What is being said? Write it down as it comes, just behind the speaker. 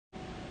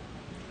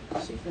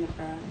She finna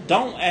cry.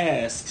 Don't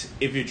ask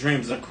if your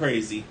dreams are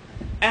crazy.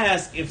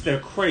 Ask if they're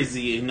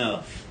crazy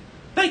enough.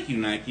 Thank you,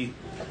 Nike.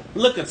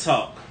 Liquor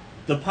Talk,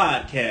 the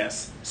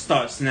podcast,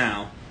 starts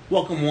now.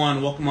 Welcome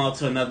one, welcome all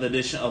to another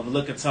edition of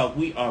Liquor Talk.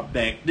 We are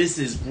back. This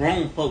is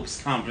grown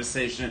folks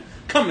conversation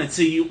coming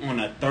to you on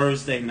a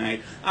Thursday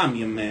night. I'm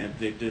your man,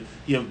 Victor,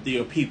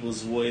 your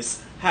people's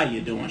voice. How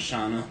you doing,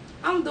 Shauna?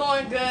 I'm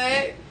doing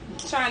good.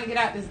 Trying to get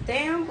out this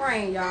damn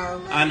rain,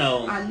 y'all. I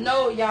know. I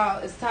know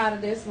y'all is tired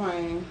of this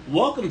rain.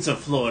 Welcome to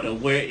Florida,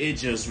 where it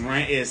just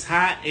rains. It's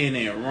hot and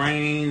it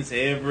rains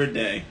every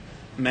day.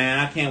 Man,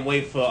 I can't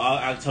wait for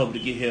October to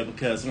get here,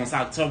 because once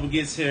October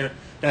gets here,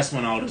 that's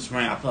when all this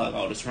rain, I feel like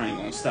all this rain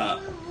gonna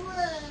stop.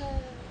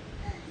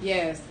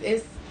 Yes,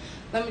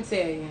 let me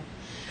tell you.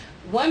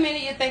 1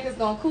 minute you think it's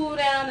gonna cool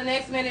down, the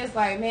next minute it's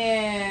like,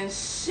 man,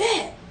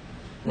 shit.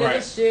 Nigga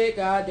Right. shit,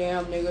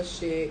 goddamn nigga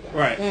shit.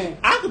 Right. Damn.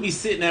 I could be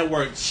sitting at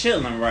work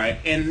chilling, right?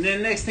 And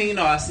then next thing you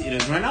know, I see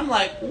this rain. I'm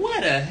like, where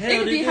the hell It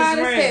could did be this hot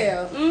rain? as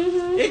hell.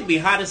 Mm-hmm. It could be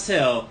hot as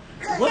hell.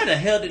 Where the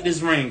hell did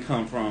this rain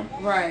come from?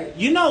 Right.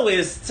 You know,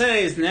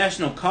 today is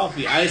National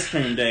Coffee Ice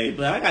Cream Day,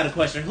 but I got a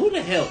question. Who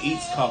the hell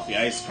eats coffee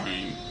ice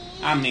cream?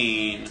 I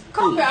mean,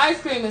 Coffee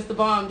ice cream is the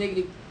bomb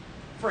diggity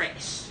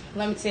fresh.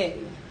 Let me tell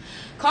you.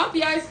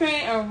 Coffee ice cream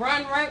and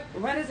rum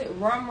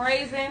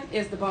raisin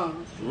is the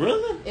bomb.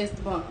 really? It's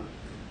the bomb.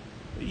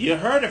 You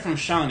heard it from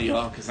Shawnee,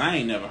 y'all, because I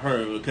ain't never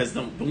heard of it. Because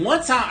the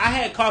one time I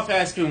had coffee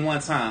ice cream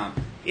one time,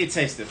 it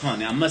tasted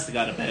funny. I must have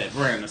got a bad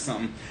brand or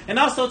something. And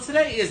also,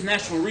 today is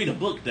National Read a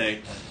Book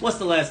Day. What's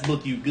the last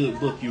good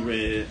book you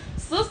read?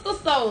 Sister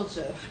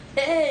Soldier.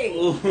 Hey.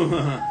 Ooh,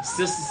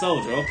 Sister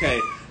Soldier, okay.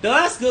 The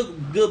last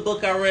good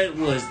book I read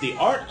was The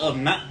Art of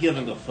Not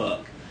Giving a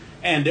Fuck.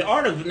 And The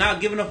Art of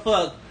Not Giving a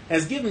Fuck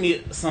has given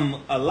me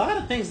a lot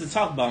of things to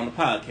talk about on the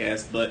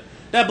podcast, but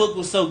that book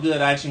was so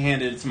good, I actually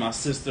handed it to my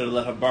sister to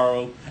let her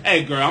borrow.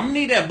 Hey, girl, I'm going to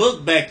need that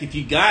book back if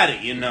you got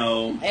it, you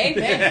know.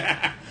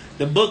 Amen.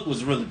 The book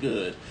was really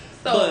good.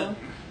 So, But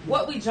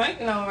what we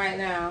drinking on right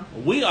now?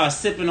 we are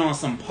sipping on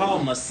some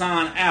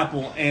Parmesan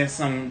apple and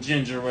some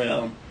ginger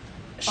ale.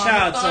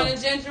 Shout Parmesan out to...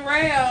 and ginger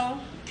ale.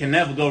 Can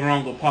never go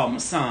wrong with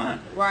Parmesan.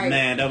 Right.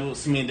 Man, that was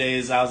so many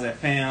days I was at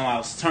fam. I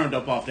was turned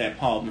up off that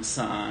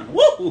Parmesan.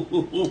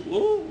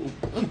 Woo!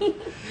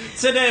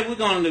 Today we're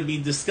going to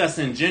be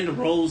discussing gender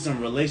roles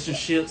and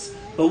relationships,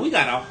 but we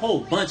got a whole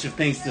bunch of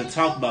things to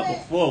talk about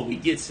before we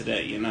get to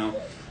that, you know.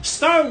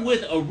 Starting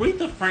with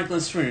Aretha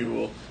Franklin's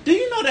funeral. Do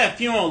you know that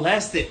funeral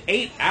lasted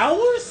 8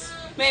 hours?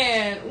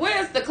 Man,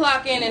 where's the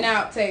clock in and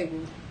out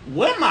table?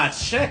 Where my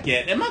check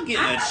at? Am I getting a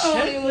I check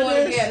don't even for want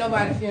to this? be at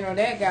nobody's funeral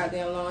that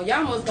goddamn long.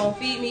 Y'all must gonna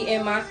feed me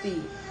in my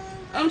seat.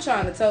 I'm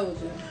trying to told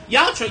you.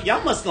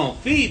 Y'all must gonna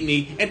feed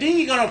me, and then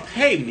you're gonna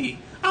pay me.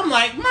 I'm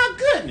like, my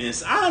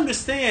goodness, I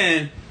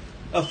understand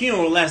a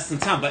funeral lasts some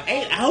time, but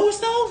 8 hours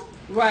though?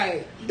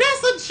 Right.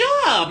 That's a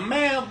job,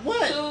 man.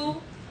 What?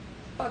 Too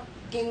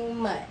fucking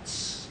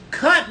much.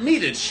 Cut me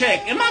the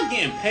check. Am I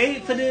getting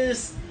paid for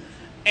this?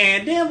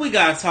 And then we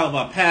gotta talk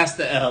about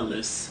Pastor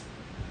Ellis.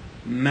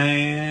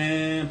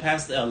 Man,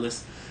 Pastor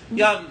Ellis.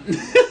 Y'all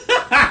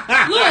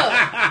Look,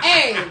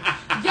 hey,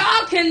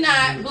 y'all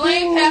cannot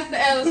blame Pastor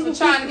Ellis for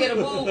trying to get a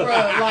boob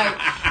rub. Like,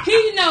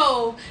 he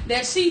know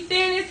that she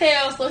thin as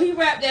hell, so he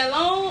wrapped that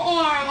long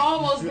arm,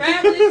 almost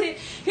grabbing his head.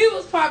 He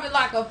was probably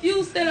like a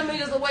few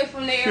centimeters away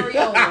from the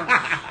areola.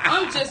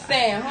 I'm just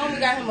saying, homie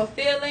got him a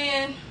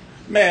fill-in.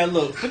 Man,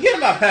 look, forget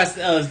about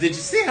Pastor Ellis. Did you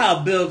see how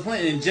Bill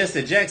Clinton and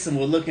Jesse Jackson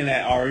were looking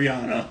at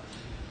Ariana?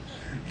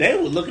 They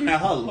were looking at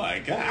her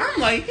like,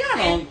 I'm like, y'all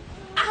don't...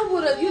 I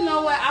would have, you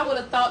know what? I would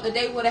have thought that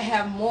they would have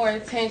had more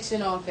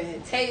attention on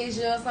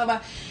Fantasia or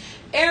somebody.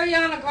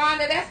 Ariana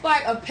Grande, that's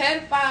like a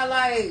pedophile.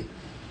 Like,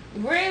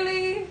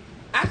 really?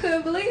 I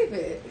couldn't believe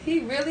it.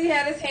 He really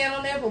had his hand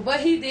on that, but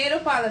he did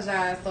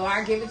apologize. So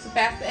I give it to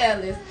Pastor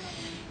Ellis.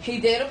 He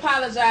did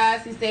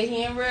apologize. He said he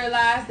didn't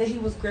realize that he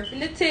was gripping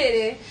the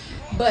titty,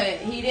 but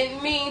he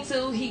didn't mean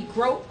to. He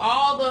groped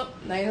all the.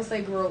 Now you don't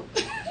say grope.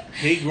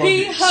 He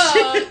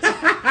hugged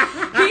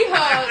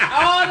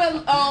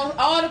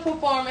all the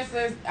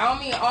performances. I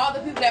mean, all the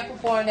people that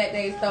performed that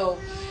day. So,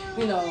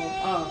 you know,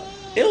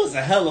 it was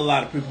a hell of a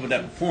lot of people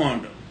that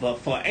performed, but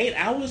for 8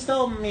 hours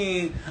though, I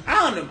mean,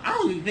 I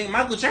don't even think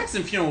Michael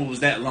Jackson's funeral was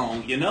that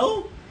long, you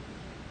know?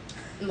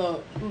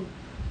 Look,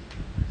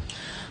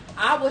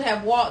 I would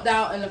have walked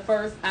out in the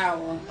first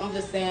hour. I'm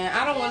just saying,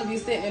 I don't want to be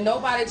sitting in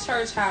nobody's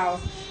church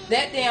house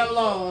that damn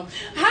long.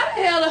 How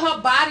the hell did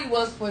her body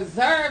was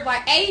preserved?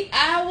 Like 8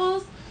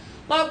 hours?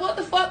 Like, what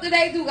the fuck did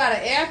they do? Got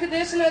an air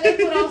conditioner? They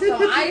put on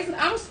some ice?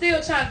 I'm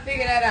still trying to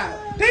figure that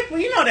out.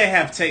 They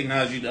have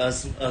technology that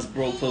us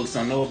broke folks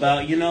don't know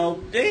about, you know?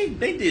 They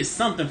did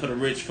something for the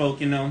rich folk,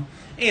 you know?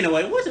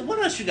 Anyway, what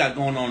else you got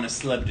going on in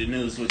celebrity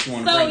news? What you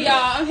want to bring So,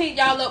 y'all, I'm hitting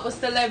y'all up with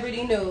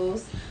celebrity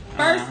news.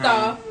 First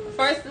off,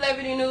 first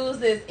celebrity news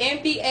is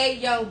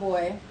NBA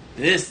YoungBoy.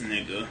 This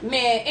nigga.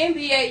 Man,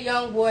 NBA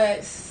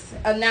YoungBoy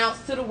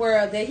announced to the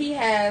world that he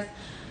has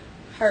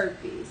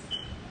herpes.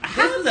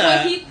 This is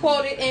what he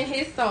quoted in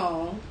his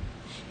song.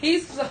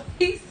 He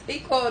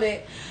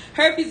quoted,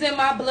 herpes in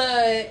my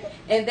blood,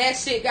 and that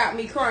shit got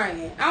me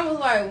crying. I was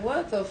like,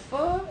 what the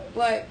fuck?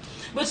 Like,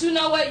 but you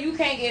know what? You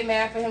can't get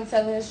mad for him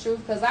telling the truth,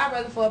 because I'd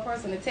rather for a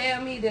person to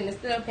tell me than to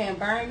sit up here and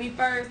burn me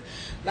first,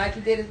 like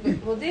he did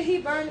his. Well, did he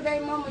burn the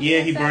baby mama?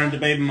 Yeah, he burned the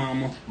baby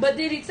mama. But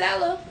did he tell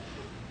her?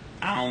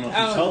 I don't know if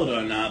he told her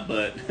or not,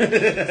 but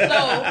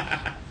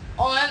so.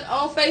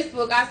 On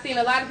Facebook, I seen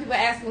a lot of people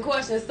asking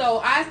questions,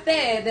 so I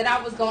said that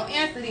I was gonna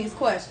answer these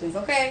questions.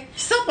 Okay.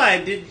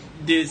 Somebody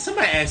did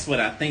somebody ask what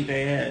I think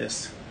they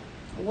asked?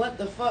 What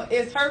the fuck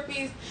is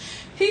herpes?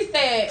 He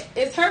said,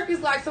 "Is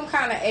herpes like some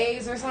kind of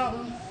AIDS or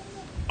something?"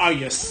 Are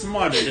you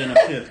smarter than a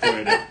fifth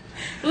grader?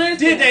 Listen,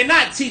 did they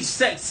not teach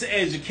sex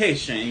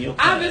education in your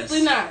class?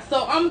 Obviously not.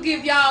 So I'm gonna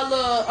give y'all a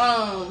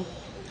little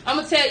I'm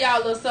gonna tell y'all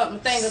a little something,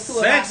 thing or two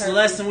about herpes. Sex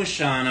lesson with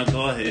Shauna.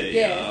 Go ahead,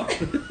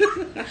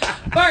 y'all.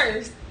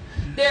 First.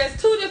 There's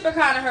two different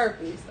kind of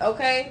herpes,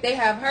 okay? They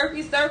have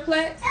herpes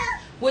simplex,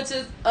 which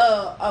is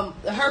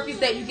herpes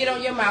that you get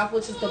on your mouth,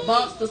 which is the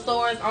bumps, the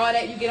sores, all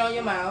that you get on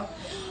your mouth.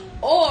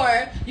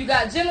 Or you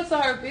got genital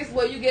herpes,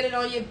 where you get it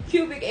on your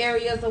pubic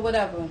areas or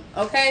whatever,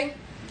 okay?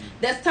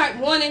 That's type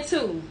 1 and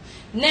 2.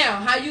 Now,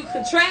 how you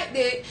contract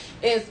it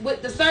is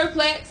with the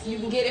simplex. You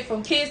can get it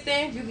from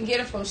kissing. You can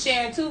get it from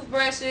sharing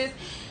toothbrushes.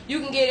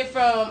 You can get it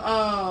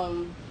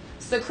from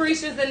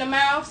secretions in the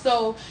mouth.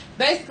 So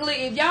basically,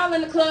 if y'all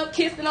in the club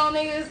kissing on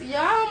niggas,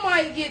 y'all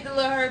might get the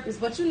little herpes.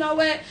 But you know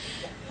what?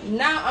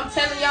 Now I'm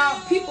telling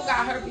y'all, people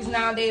got herpes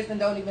nowadays and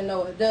don't even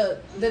know it.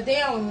 The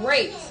damn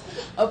rates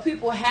of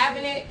people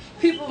having it,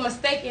 people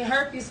mistaking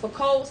herpes for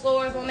cold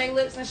sores on their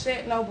lips and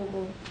shit. No, boo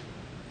boo.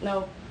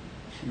 No.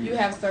 You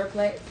have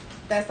simplex.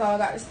 That's all I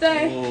got to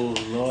say. Oh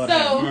Lord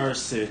have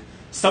mercy.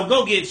 So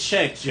go get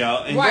checked,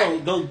 y'all,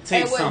 and go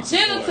take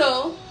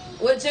something.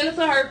 With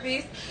genital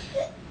herpes,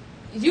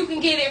 you can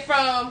get it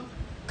from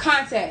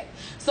contact.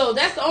 So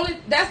that's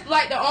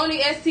like the only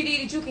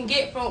STD that you can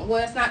get from.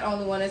 Well, it's not the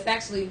only one. It's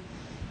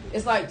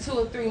like 2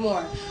 or 3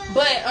 more.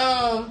 But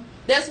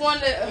that's one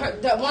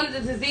of the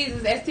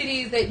diseases,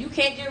 STDs, that you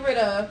can't get rid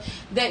of,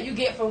 that you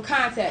get from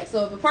contact.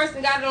 So if a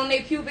person got it on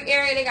their pubic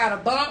area, they got a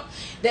bump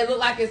that look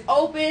like it's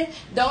open,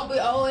 don't be,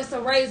 oh, it's a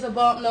razor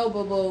bump. No,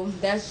 boo boo.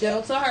 That's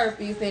genital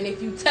herpes. And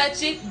if you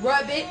touch it,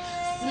 rub it,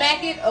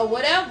 smack it, or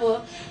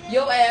whatever,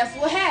 your ass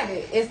will have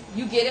it.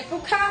 You get it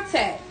from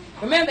contact.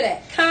 Remember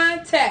that.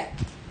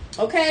 Contact.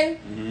 Okay?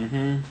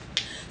 Mm-hmm.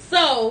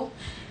 So,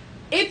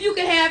 if you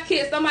can have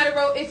kids, somebody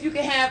wrote, if you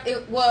can have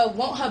it, well,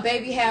 won't her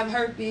baby have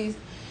herpes?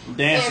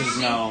 The answer is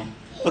no.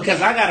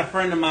 Because I got a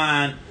friend of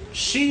mine,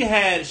 she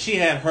had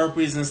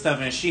herpes and stuff,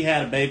 and she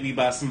had a baby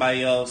by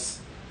somebody else.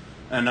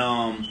 And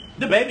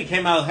the baby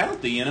came out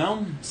healthy, you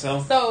know.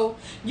 So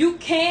you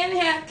can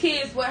have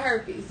kids with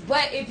herpes,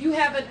 but if you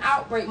have an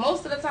outbreak,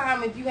 most of the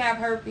time, if you have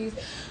herpes,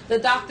 the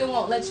doctor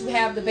won't let you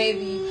have the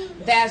baby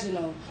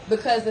vaginal,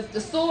 because if the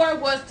sore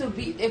was to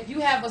be, if you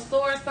have a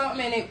sore or something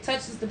and it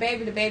touches the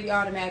baby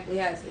automatically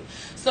has it.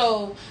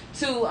 So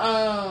to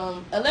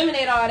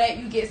eliminate all that,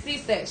 you get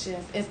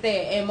C-sections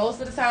instead, and most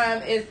of the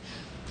time it's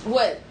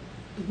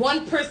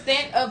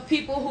 1% of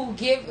people who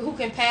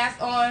can pass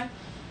on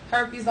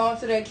herpes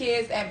onto their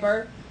kids at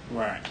birth.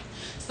 Right.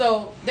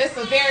 So that's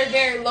a very,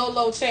 very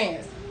low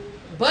chance.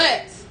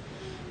 But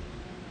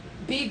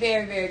be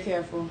very, very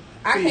careful.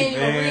 I can't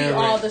even read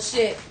all the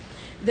shit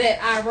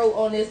that I wrote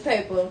on this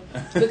paper,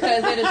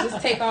 because it'll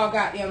just take all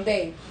goddamn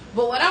day.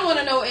 But what I want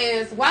to know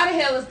is, why the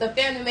hell is the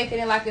family making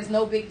it like it's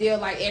no big deal,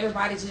 like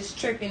everybody's just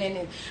tripping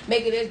and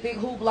making this big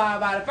hoopla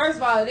about it? First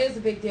of all, it is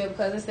a big deal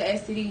because it's an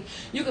STD.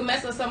 You can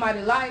mess up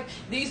somebody's life.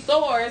 These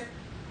sores,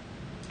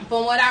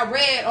 from what I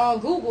read on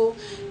Google,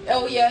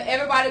 oh yeah,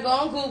 everybody go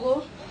on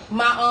Google.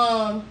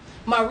 My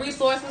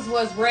resources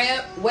was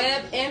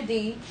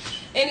WebMD.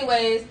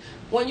 Anyways,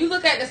 when you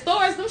look at the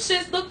stores, them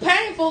shits look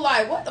painful.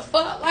 Like, what the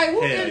fuck? Like,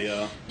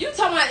 you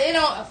talking about it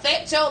don't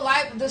affect your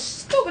life? The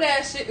stupid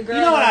ass shit the girl.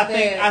 You know what I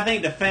think? I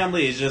think the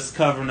family is just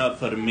covering up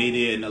for the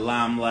media and the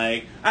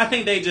limelight. I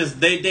think they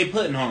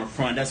putting on the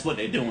front. That's what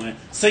they're doing.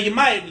 So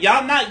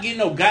y'all not getting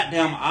no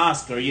goddamn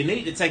Oscar. You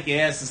need to take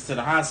your asses to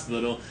the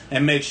hospital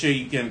and make sure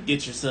you can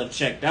get yourself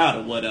checked out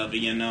or whatever.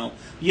 You know,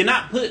 you're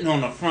not putting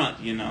on the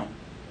front. You know,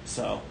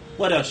 so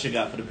what else you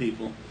got for the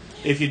people?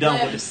 If you're done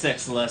with the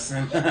sex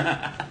lesson.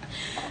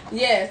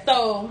 Yeah,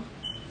 so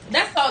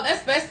that's all.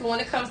 That's basically when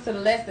it comes to the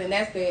lesson.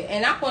 That's it.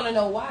 And I want to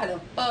know why the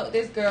fuck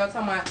this girl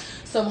talking about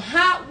some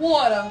hot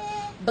water,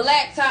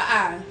 black to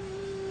eye.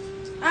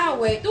 I'll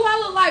wait. Do I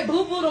look like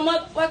Boo Boo the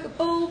motherfucking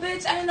fool,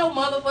 bitch? Ain't no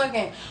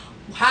motherfucking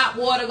hot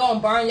water gonna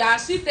burn y'all.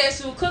 She said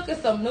she was cooking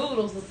some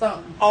noodles or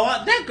something. Oh,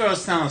 that girl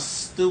sounds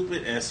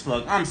stupid as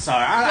fuck. I'm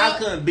sorry. I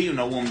couldn't be with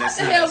no woman that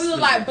sounds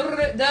stupid. What the hell we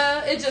was like,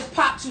 duh, it just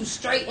popped you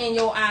straight in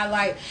your eye.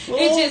 Like,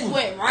 it just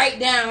went right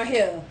down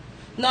here.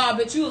 Nah,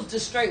 but you was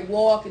just straight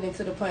walking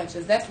into the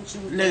punches. That's what you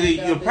was doing.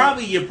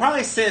 Nigga, you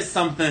probably said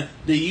something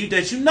that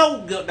you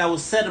know that would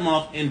set him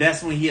off, and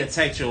that's when he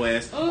attacked your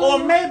ass. Mm-hmm. Or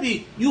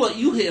maybe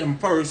you hit him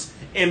first,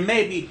 and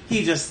maybe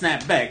he just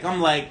snapped back.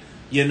 I'm like,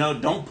 you know,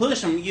 don't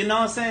push him. You know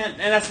what I'm saying?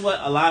 And that's what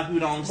a lot of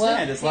people don't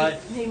understand. It's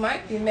like he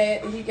might be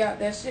mad that he got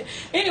that shit.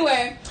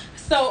 Anyway,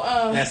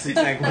 So, That's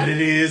exactly what it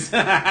is.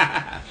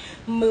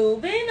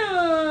 moving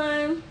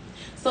on.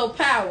 So,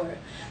 Power.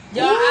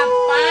 Y'all, Ooh.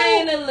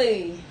 I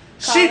finally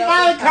She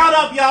finally caught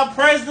up, y'all.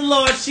 Praise the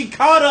Lord. She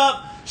caught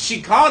up.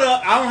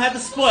 I don't have to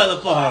spoil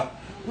it for her.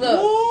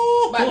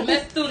 Look, about to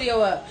mess the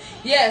studio up.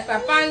 Yes, I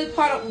finally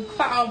caught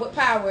up with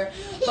Power.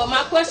 But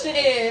my question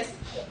is,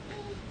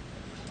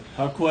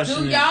 her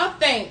question do y'all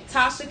think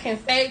Tasha can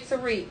save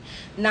Tariq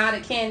now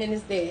that Kanan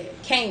is dead?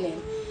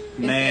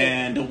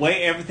 Man, the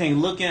way everything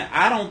looking,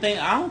 I don't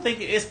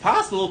think it's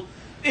possible.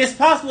 It's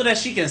possible that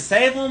she can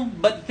save him,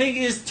 but the thing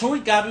is,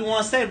 Tariq gotta be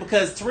one saved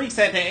because Tariq's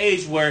at that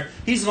age where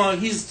he's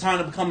trying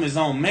to become his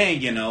own man,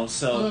 you know.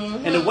 So,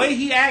 and the way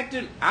he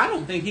acted, I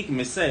don't think he can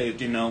be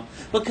saved, you know,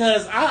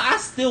 because I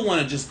still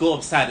want to just go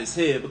upside his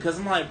head because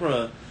I'm like,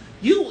 bruh,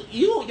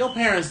 your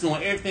parents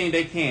doing everything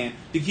they can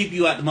to keep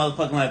you out the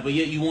motherfucking life, but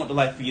yet you want the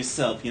life for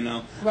yourself, you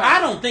know. Right. I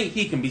don't think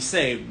he can be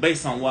saved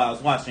based on what I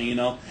was watching, you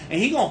know,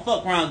 and he gonna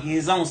fuck around and get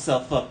his own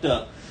self fucked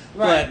up.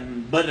 Right.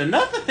 But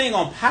another thing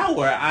on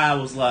Power, I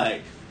was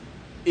like,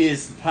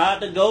 is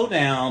about to go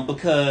down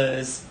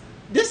because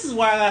this is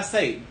why I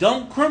say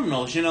don't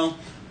criminals, you know,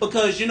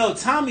 because you know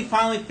Tommy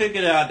finally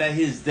figured out that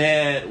his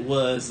dad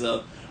was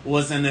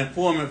an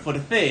informant for the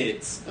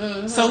feds,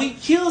 so he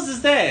kills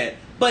his dad,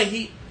 but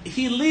he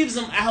leaves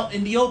him out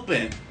in the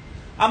open.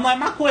 I'm like,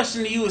 my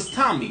question to you is,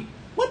 Tommy,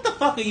 what the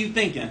fuck are you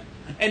thinking?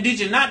 And did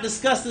you not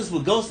discuss this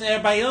with Ghost and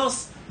everybody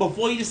else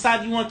before you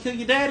decided you want to kill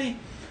your daddy?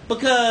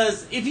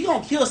 Because if you're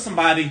going to kill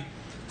somebody,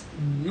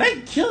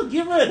 get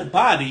rid of the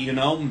body, you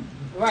know.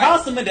 Right.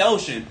 Toss them in the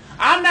ocean.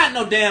 I'm not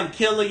no damn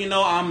killer, you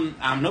know.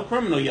 I'm no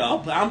criminal, y'all.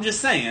 But I'm just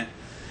saying,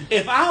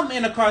 if I'm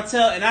in a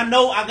cartel and I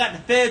know I got the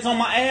feds on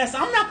my ass,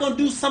 I'm not going to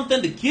do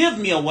something to give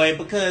me away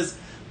because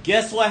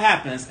guess what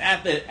happens?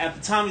 After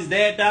Tommy's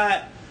dad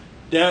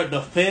died,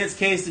 the feds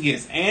case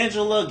against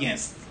Angela,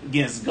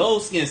 against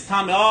Ghost, against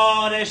Tommy,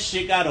 all that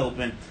shit got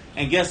open.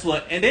 And guess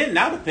what? And then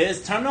now the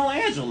feds turned on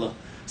Angela.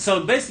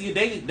 So basically,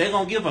 they're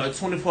going to give her a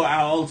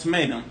 24-hour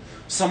ultimatum.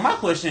 So my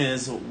question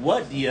is,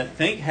 what do you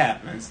think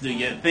happens? Do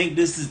you think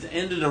this is the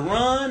end of the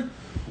run?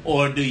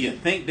 Or do you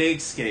think they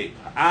escape?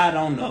 I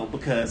don't know.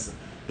 Because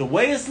the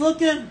way it's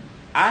looking,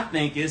 I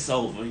think it's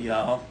over,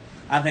 y'all.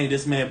 I think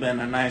this may have been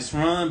a nice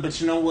run.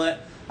 But you know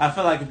what? I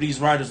feel like if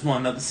these writers want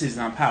another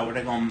season on Power,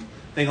 they're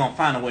gonna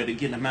find a way to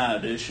get them out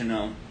of this, you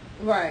know.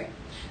 Right.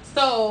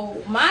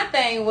 So my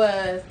thing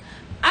was,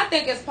 I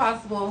think it's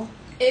possible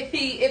if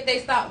they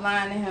stop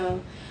lying to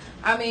him.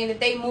 I mean, if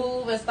they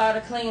move and start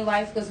a clean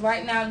life, because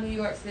right now New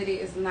York City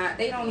is not.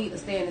 They don't need to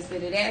stay in the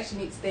city. They actually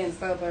need to stay in the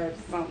suburbs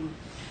or something,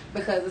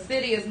 because the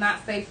city is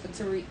not safe for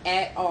Tariq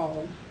at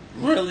all.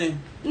 Really?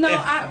 No,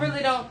 I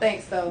really don't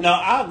think so. No,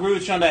 I agree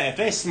with you on that. If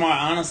they're smart,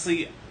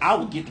 honestly, I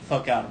would get the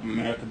fuck out of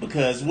America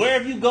because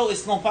wherever you go,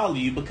 it's gonna follow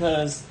you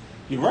because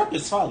your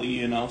records follow you,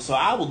 you know. So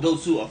I would go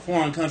to a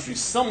foreign country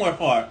somewhere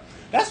far.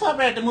 That's why I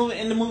read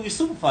in the movie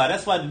Superfly.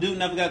 That's why the dude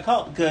never got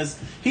caught because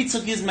he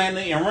took his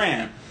money and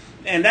ran.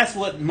 And that's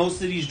what most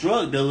of these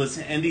drug dealers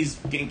and these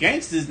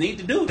gangsters need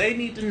to do. They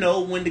need to know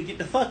when to get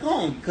the fuck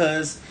on.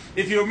 Because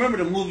if you remember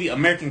the movie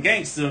American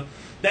Gangster,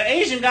 the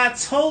Asian guy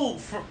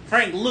told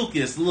Frank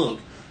Lucas,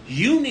 look,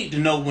 you need to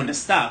know when to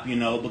stop, you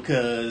know,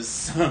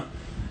 because...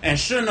 And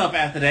sure enough,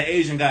 after that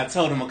Asian guy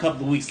told him a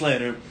couple of weeks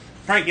later,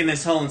 Frank and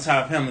his whole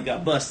entire family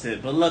got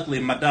busted. But luckily,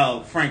 my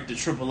dog, Frank the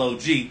Triple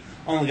OG,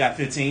 only got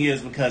 15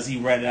 years because he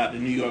ratted out the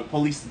New York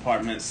Police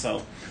Department.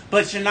 So,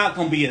 but you're not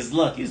going to be as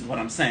lucky is what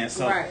I'm saying.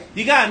 So right.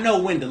 You got to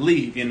know when to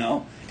leave, you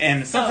know.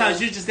 And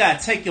sometimes you just got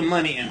to take your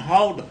money and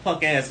haul the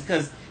fuck ass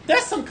because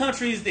there's some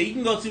countries that you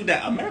can go to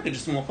that America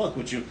just won't fuck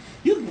with you.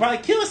 You can probably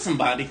kill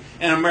somebody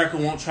and America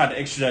won't try to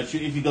extradite you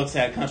if you go to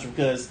that country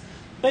because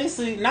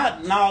basically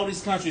not all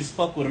these countries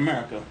fuck with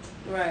America.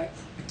 Right.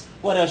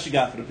 What else you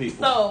got for the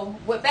people? So,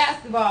 with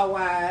Basketball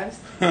Wives,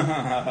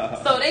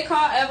 so they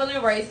called Evelyn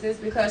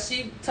racist because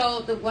she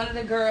told one of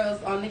the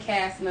girls on the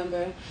cast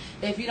member,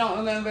 if you don't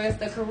remember, it's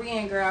the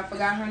Korean girl, I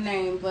forgot her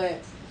name, but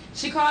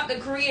she called the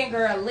Korean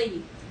girl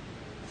Lee.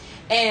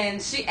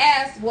 And she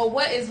asked, well,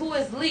 who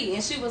is Lee?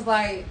 And she was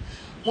like,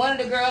 one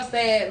of the girls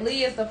said,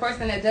 Lee is the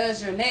person that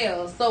does your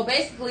nails. So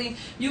basically,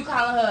 you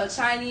calling her a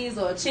Chinese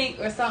or a chink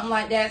or something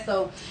like that.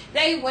 So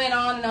they went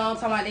on and on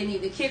talking about they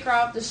need to kick her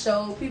off the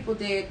show. People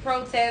did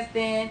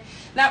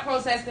not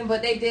protesting,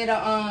 but they did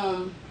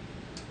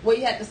where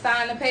you had to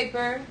sign a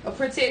paper, a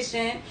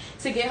petition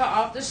to get her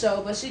off the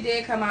show. But she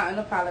did come out and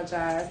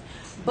apologize.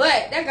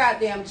 But that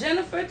goddamn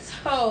Jennifer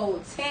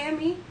told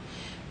Tammy,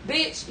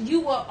 bitch,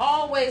 you will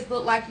always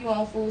look like you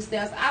on food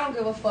stamps. I don't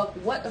give a fuck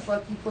what the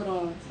fuck you put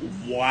on.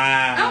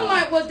 Wow. I'm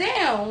like, well,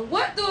 damn,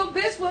 what do a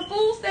bitch with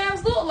food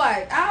stamps look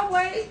like? I'll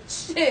wait.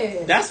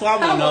 Shit. That's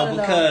what I want to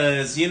know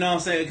because, you know what I'm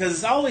saying? Because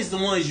it's always the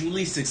ones you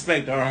least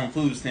expect are on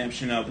food stamps,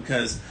 you know,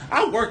 because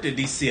I worked at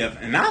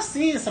DCF and I've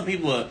seen some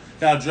people with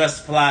y'all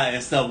dressed fly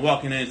and stuff,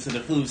 walking into the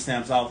food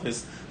stamps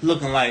office,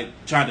 looking like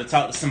trying to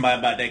talk to somebody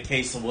about that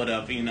case or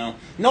whatever, you know.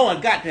 Knowing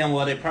goddamn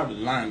well they probably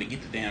lying to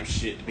get the damn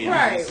shit, to be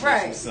honest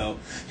with you. So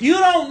you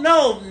don't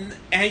know,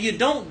 and you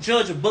don't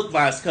judge a book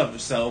by its cover.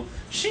 So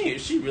she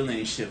really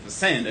ain't shit for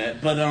saying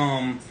that. But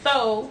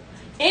so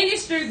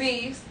industry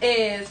beefs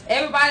is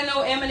everybody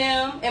know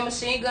Eminem and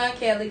Machine Gun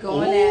Kelly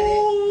going at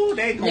it.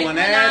 They going Nicki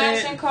at Minaj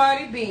it. and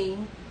Cardi B.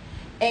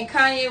 And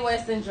Kanye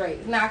West and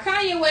Drake. Now,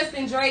 Kanye West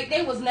and Drake,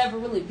 they was never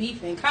really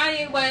beefing.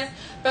 Kanye West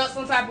felt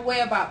some type of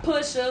way about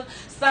Pusha,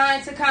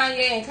 signed to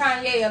Kanye, and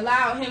Kanye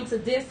allowed him to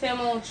diss him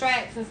on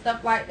tracks and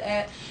stuff like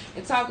that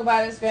and talk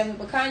about his family.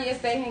 But Kanye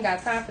said he ain't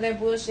got time for that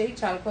bullshit. He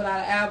trying to put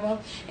out an album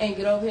and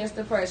get over his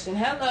depression.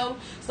 Hello.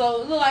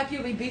 So it look like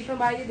you be beefing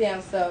by your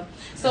damn self.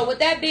 So with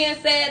that being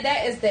said,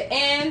 that is the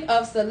end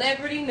of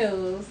celebrity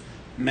news.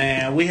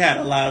 Man, we had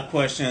a lot of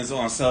questions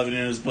on celebrity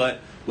news, but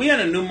we in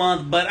a new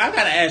month. But I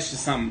gotta ask you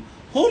something.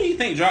 Who do you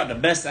think dropped the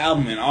best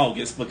album in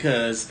August?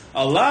 Because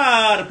a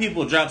lot of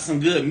people dropped some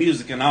good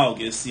music in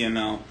August, you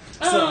know.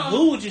 So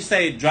who would you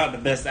say dropped the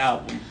best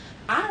album?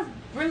 I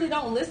really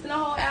don't listen to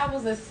whole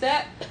albums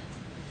except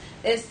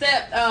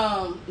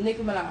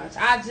Nicki Minaj.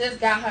 I just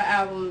got her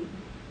album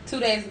 2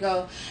 days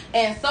ago,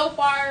 and so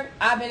far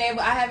I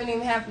haven't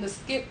even having to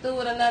skip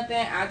through it or nothing.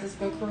 I just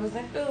been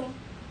cruising through.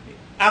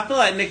 I feel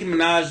like Nicki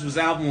Minaj's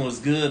album was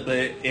good, but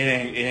it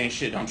ain't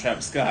shit on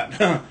Travis Scott.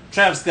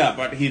 Travis Scott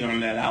brought the heat on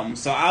that album,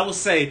 so I would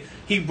say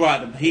he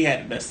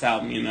had the best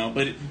album, you know.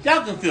 But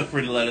y'all can feel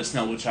free to let us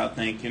know what y'all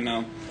think, you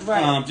know.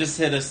 Right. Just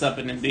hit us up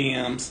in the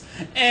DMs.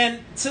 And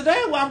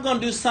today, I'm gonna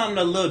do something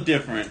a little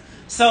different.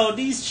 So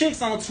these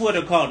chicks on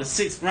Twitter called the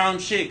 6 Brown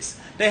Chicks,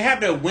 they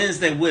had their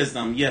Wednesday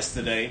Wisdom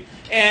yesterday,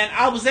 and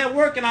I was at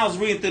work and I was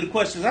reading through the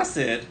questions. I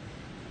said,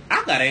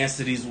 I gotta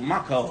answer these with my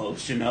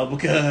co-host, you know,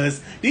 because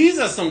these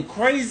are some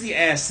crazy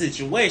ass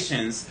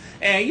situations,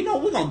 and you know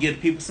we're gonna give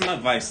people some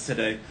advice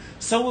today.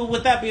 So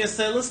with that being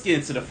said, let's get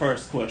into the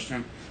first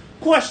question.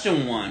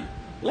 Question 1: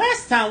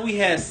 last time we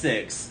had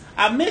sex,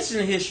 I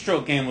mentioned his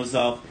stroke game was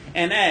off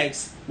and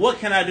asked, "What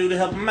can I do to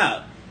help him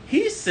out?"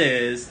 He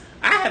says,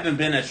 "I haven't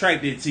been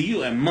attracted to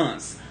you in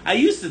months. I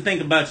used to think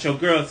about your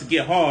girl to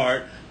get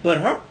hard, but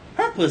her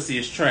pussy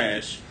is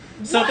trash.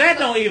 So that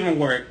don't even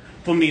work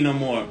for me no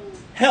more.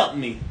 Help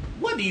me."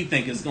 What do you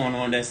think is going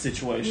on in that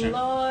situation?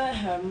 Lord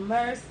have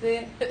mercy.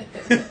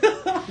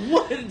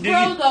 What do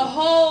Throw the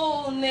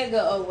whole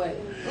nigga away.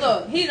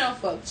 Look, he done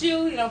fucked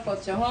you, he done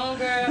fucked your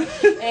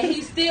homegirl, and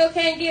he still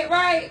can't get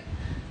right.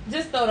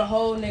 Just throw the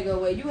whole nigga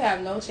away. You have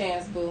no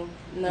chance, boo.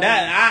 No.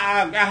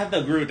 That I have to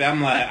agree with that.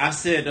 I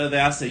said the other day,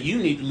 I said you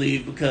need to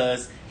leave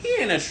because he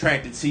ain't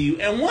attracted to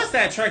you. And once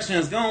that attraction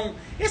is gone,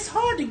 it's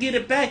hard to get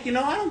it back, you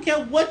know. I don't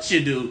care what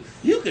you do.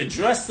 You could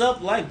dress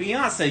up like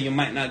Beyonce, you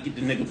might not get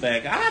the nigga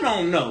back. I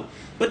don't know.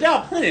 But there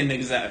are plenty of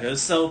niggas out here.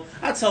 So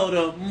I told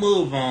her,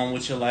 move on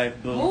with your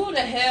life, boo. Move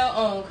the hell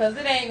on, because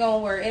it ain't going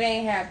to work. It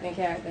ain't happening,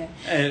 Captain.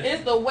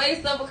 It's the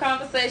waste of a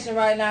conversation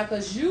right now,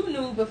 because you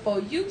knew before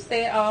you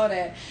said all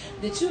that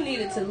you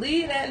needed to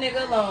leave that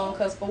nigga alone.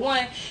 Because for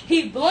one,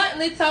 he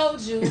bluntly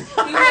told you he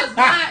was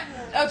not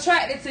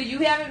attracted to you.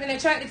 He haven't been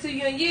attracted to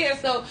you in years.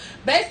 So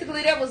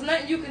basically, there was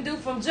nothing you can do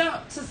from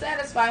jump to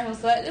satisfy him.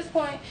 So at this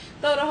point,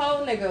 throw the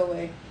whole nigga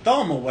away.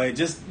 Throw him away.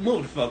 Just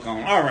move the fuck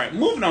on. All right,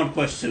 moving on to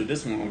question 2.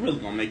 This one really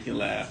gonna make you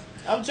laugh.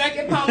 I'm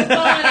drinking Parmesan,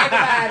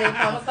 everybody.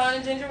 Parmesan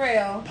and ginger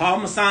ale.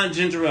 Parmesan and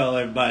ginger ale,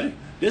 everybody.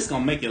 This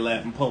gonna make you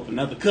laugh and pull up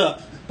another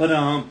cup.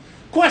 But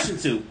question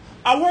 2.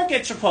 I work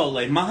at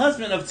Chipotle. My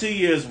husband of 2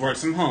 years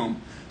works from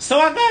home. So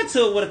I got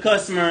into it with a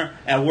customer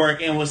at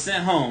work and was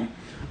sent home,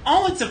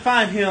 only to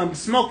find him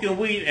smoking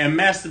weed and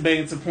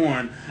masturbating to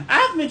porn.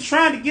 I've been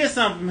trying to get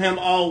something from him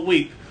all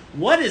week.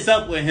 What is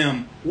up with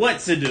him? What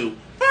to do?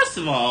 First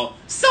of all,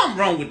 something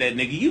wrong with that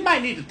nigga. You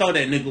might need to throw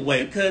that nigga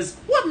away, because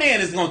what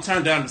man is going to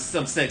turn down to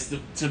some sex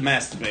to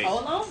masturbate?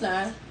 Hold on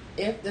now.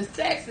 If the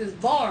sex is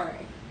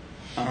boring,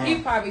 he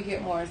probably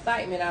get more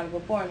excitement out of a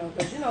porno,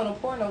 because you know the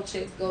porno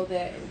chicks go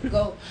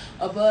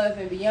above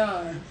and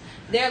beyond.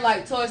 They're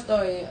like Toy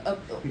Story.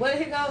 Where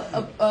did he go?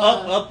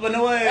 Up and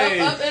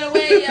away. Up and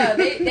away, yeah.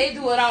 They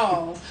do it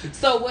all.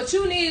 So what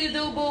you need to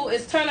do, boo,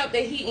 is turn up the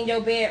heat in your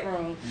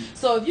bedroom.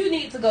 So if you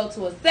need to go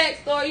to a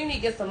sex store, you need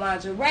to get some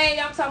lingerie.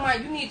 I'm talking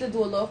about you need to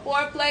do a little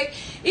foreplay.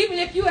 Even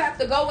if you have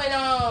to go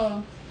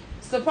and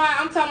surprise.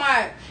 I'm talking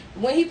about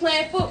when he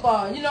playing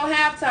football, you know,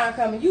 halftime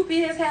coming. You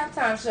be his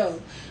halftime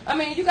show. I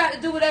mean, you got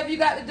to do whatever you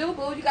got to do,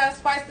 boo. You got to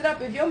spice it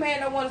up. If your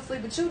man don't want to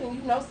sleep with you, then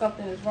you know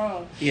something is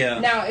wrong. Yeah.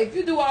 Now, if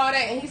you do all that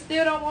and he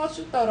still don't want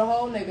you, throw the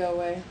whole nigga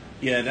away.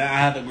 Yeah, I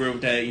have to agree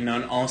with that. You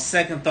know, on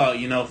second thought,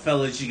 you know,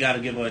 fellas, you got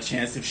to give her a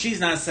chance. If she's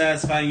not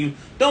satisfying you,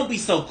 don't be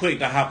so quick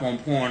to hop on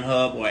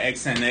Pornhub or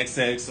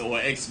XNXX or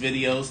X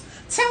videos.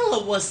 Tell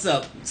her what's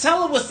up.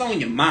 Tell her what's on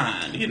your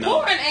mind, you know.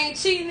 Porn ain't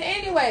cheating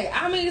anyway.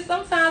 I mean,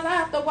 sometimes I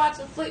have to watch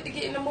a flick to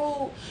get in the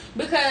mood,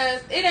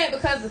 because it ain't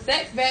because the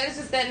sex bad. It's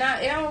just that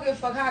I don't give a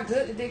fuck how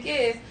good the dick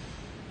is.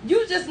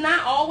 You just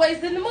not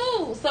always in the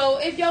mood. So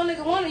if your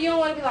nigga want it, you don't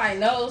want to be like,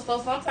 no.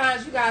 So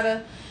sometimes you got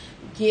to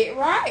get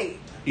right.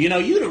 You know,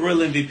 you the real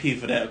MVP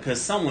for that, because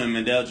some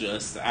women, they'll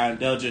just try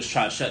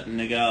to shut the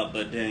nigga out,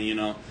 but then, you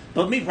know.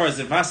 But me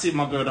personally, if I see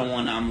my girl don't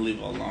want it, I'm going to leave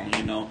her alone,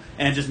 you know,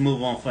 and just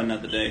move on for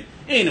another day.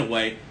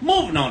 Anyway,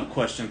 moving on to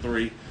question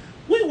 3.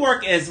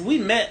 We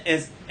met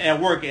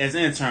at work as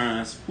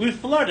interns. We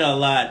flirted a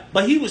lot,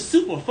 but he was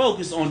super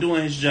focused on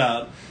doing his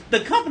job.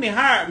 The company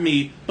hired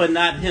me, but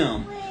not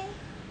him.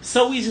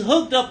 So we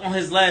hooked up on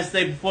his last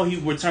day before he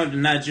returned to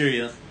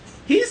Nigeria.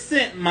 He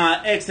sent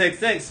my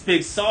XXX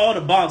pics to all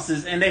the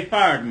bosses, and they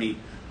fired me.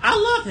 I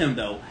love him,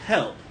 though.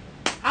 Help.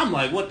 I'm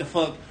like, what the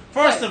fuck?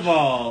 First of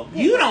all,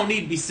 you don't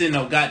need to be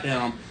sending no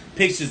goddamn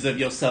pictures of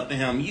yourself to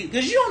him.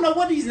 Because you don't know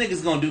what these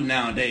niggas gonna do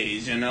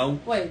nowadays, you know?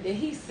 Wait, did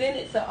he send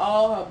it to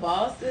all her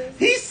bosses?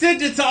 He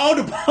sent it to all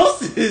the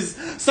bosses.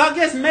 So I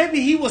guess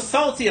maybe he was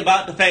salty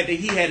about the fact that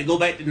he had to go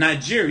back to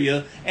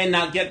Nigeria and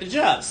not get the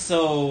job.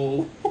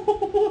 So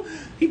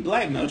he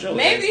blackmailed your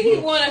Maybe ass, he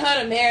bro. wanted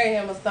her to marry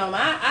him or something.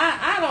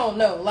 I don't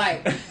know.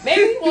 Like,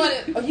 maybe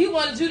he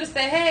wanted you to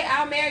say, hey,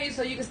 I'll marry you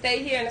so you can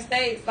stay here in the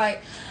States.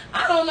 Like,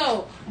 I don't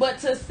know. But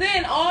to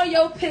send all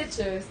your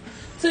pictures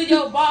to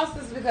your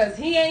bosses because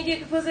he ain't get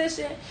the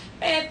position,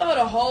 man, throw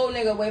the whole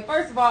nigga away.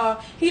 First of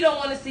all, he don't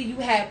want to see you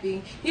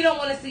happy. He don't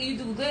want to see you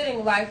do good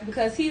in life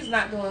because he's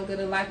not doing good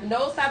in life. And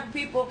those type of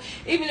people,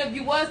 even if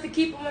you was to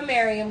keep him and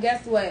marry him,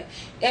 guess what?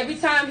 Every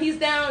time he's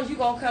down, you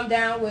going to come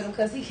down with him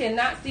because he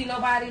cannot see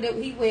nobody that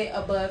he with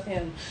above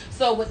him.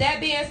 So with that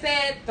being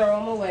said,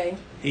 throw him away.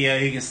 Yeah,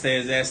 he can stay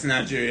his ass in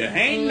Nigeria.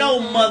 Ain't no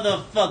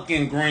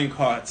motherfucking green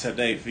card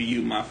today for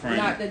you, my friend.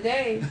 Not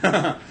today.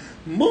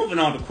 Moving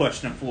on to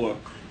question 4.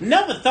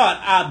 Never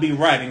thought I'd be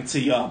writing to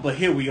y'all, but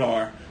here we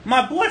are.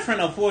 My boyfriend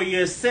of 4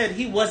 years said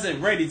he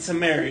wasn't ready to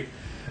marry.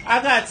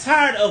 I got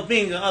tired of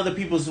being at other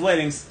people's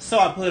weddings, so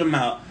I put him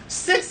out.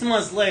 6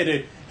 months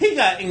later, he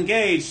got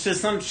engaged to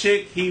some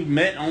chick he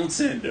met on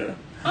Tinder.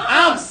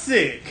 I'm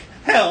sick.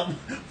 Help.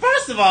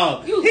 First of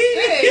all, You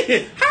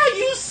sick. How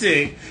you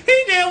sick?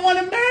 He didn't want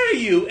to marry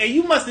you, and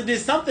you must have did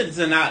something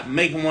to not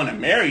make him want to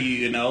marry you,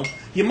 you know.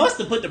 You must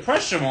have put the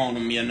pressure on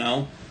him, you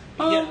know.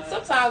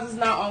 Sometimes it's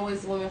not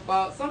always women's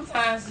fault.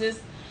 Sometimes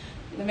just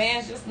the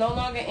man's just no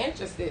longer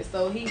interested,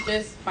 so he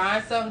just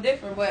finds something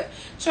different. But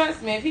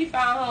trust me, if he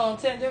found her on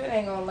Tinder, it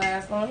ain't gonna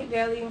last long. He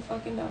barely even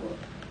fucking know it.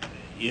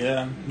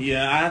 Yeah,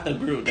 I have to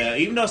agree with that.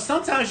 Even though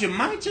sometimes you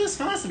might just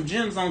find some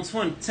gems on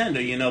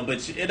Tinder, you know,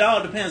 but it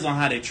all depends on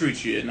how they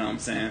treat you, you know what I'm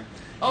saying?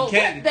 Oh, what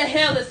the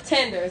hell is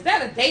Tinder? Is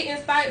that a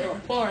dating site or a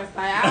porn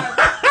site?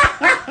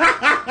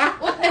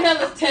 What the hell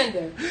is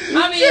Tinder?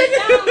 I mean, it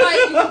sounds like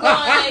you can go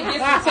on and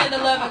get some tender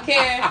love and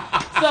care.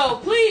 So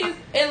please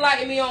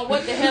enlighten me on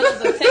what the hell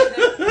is a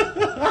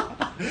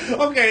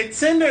Tinder. Okay,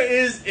 Tinder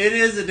is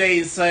a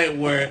dating site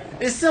where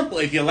it's simple.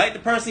 If you like the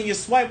person, you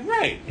swipe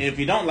right. If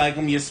you don't like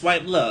them, you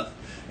swipe left.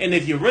 And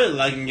if you really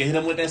like them, you hit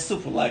them with that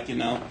super like, you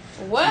know.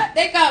 What?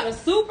 They got a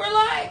super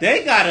like?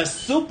 They got a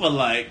super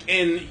like,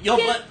 and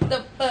Get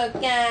the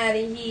fuck out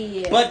of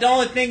here. But the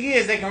only thing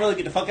is, they can really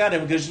get the fuck out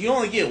of it because you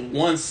only get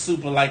one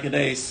super like a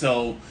day,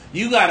 so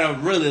you gotta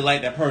really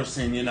like that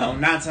person, you know.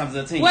 9 times out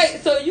of 10.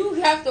 Wait, so you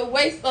have to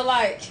waste a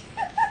like?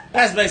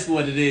 That's basically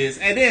what it is.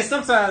 And then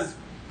sometimes,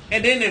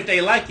 and then if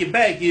they like you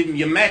back,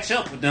 you match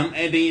up with them,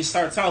 and then you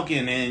start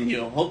talking, and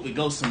you hopefully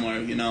go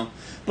somewhere, you know.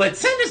 But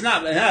Tinder's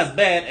not as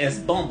bad as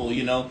Bumble,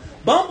 you know.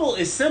 Bumble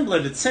is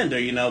similar to Tinder,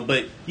 you know,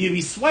 but you be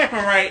swiping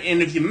right,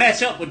 and if you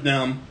match up with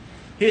them,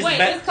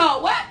 it's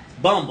called what?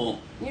 Bumble.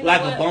 You know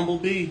like what? a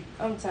bumblebee.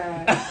 I'm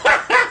tired.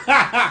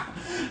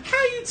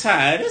 How you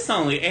tired? It's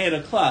only 8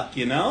 o'clock,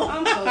 you know?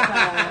 I'm so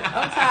tired.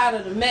 I'm tired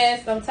of the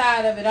mess. I'm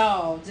tired of it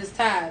all. Just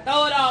tired.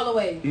 Throw it all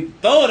away.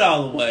 Throw it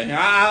all away.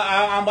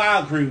 I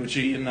agree with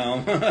you, you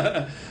know.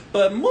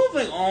 But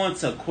moving on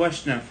to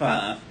question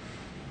 5.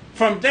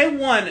 From day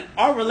one,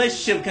 our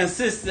relationship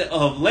consisted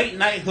of late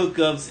night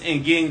hookups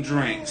and getting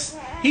drinks.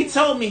 He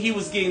told me he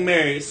was getting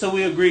married, so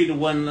we agreed to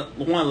one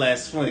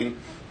last fling.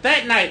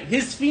 That night,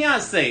 his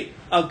fiancée,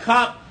 a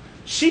cop,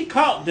 she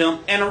caught them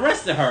and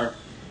arrested her.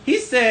 He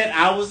said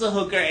I was a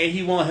hooker and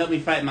he won't help me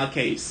fight my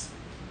case.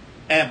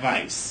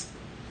 Advice.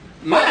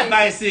 My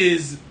advice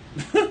is,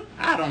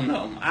 I don't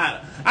know. I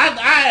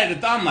had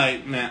to thought, I'm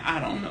like, man, I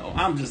don't know.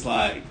 I'm just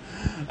like,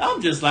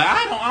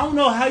 I don't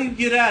know how you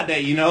get out of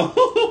that, you know.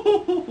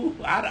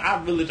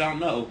 I really don't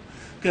know.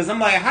 Because I'm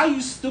like, how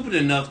you stupid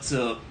enough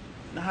to,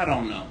 I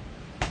don't know.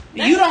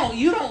 You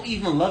don't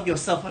even love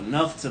yourself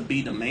enough to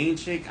be the main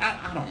chick.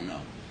 I don't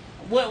know.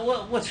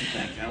 What you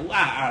thinking?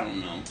 I don't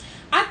know.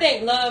 I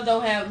think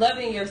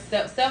loving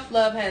yourself.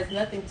 Self-love has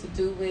nothing to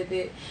do with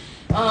it.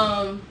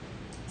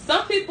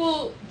 Some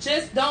people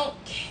just don't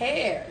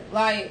care.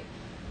 Like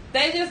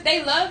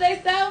they love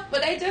themselves,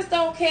 but they just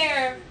don't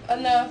care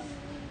enough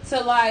to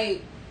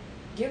like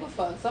give a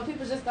fuck. Some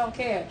people just don't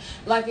care.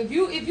 Like if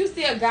you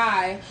see a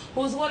guy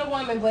who's with a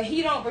woman, but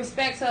he don't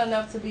respect her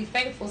enough to be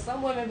faithful,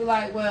 some women be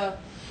like, well,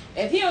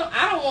 if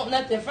I don't want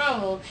nothing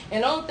from him,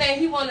 and the only thing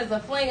he wants is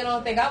a fling, and the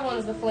only thing I want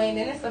is a fling,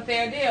 then it's a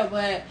fair deal.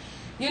 But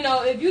you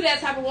know, if you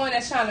that type of one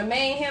that's trying to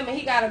main him and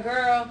he got a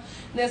girl,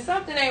 then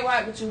something ain't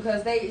right with you,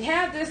 because they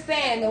have this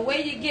saying, the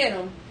way you get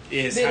them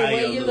It's Bid how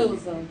away, you you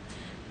lose them.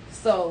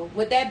 So,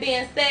 with that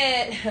being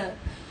said,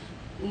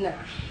 nah.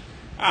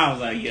 I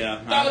was like,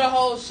 yeah. Throw the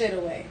whole shit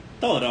away.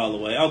 Throw it all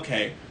away.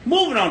 Okay.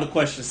 Moving on to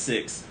question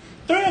 6.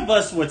 3 of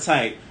us were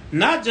tight,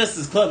 not just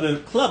as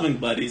clubbing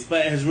buddies,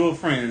 but as real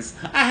friends.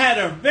 I had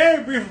a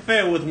very brief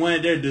affair with one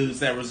of their dudes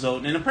that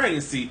resulted in a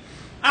pregnancy.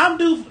 I'm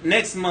due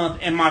next month,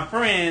 and my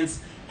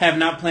friends have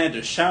not planned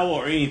a shower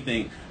or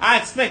anything. I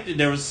expected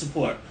there was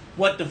support.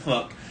 What the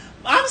fuck?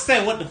 I'm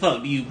saying, what the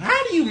fuck do you?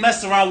 How do you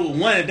mess around with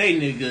one of they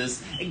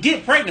niggas and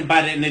get pregnant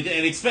by that nigga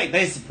and expect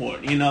they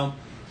support, you know?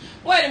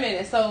 Wait a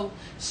minute. So,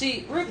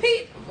 wait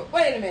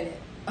a minute.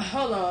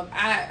 Hold on.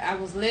 I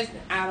was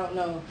listening. I don't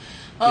know.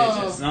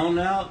 Just zone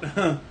out.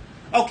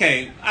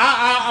 Okay,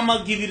 I'm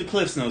gonna give you the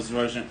Cliff's Notes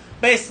version.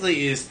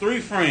 Basically, it's 3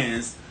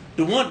 friends.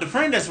 The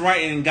friend that's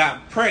writing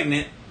got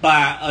pregnant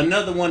by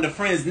another one of the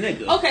friends'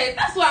 nigga. Okay,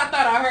 that's what I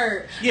thought I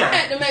heard. Yeah. I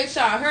had to make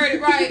sure I heard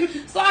it right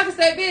so I could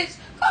say, bitch,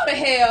 go to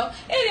hell.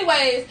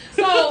 Anyways,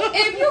 so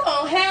if you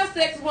gonna have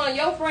sex with one of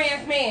your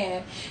friends'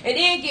 man and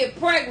then get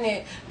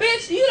pregnant,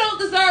 bitch, you don't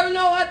deserve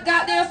no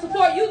goddamn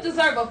support. You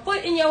deserve a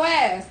foot in your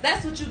ass.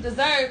 That's what you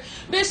deserve.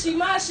 Bitch,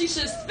 she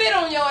should spit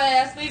on your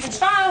ass for even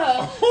trying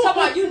her. Talking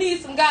about you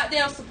need some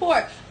goddamn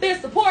support. Bitch,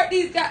 support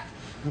these guys.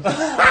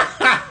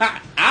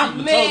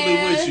 I'm totally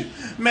with you.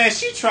 Man,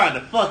 she tried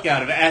the fuck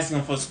out of it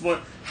asking for support.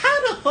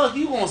 How the fuck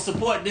you gonna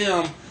support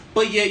them,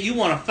 but yet you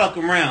wanna fuck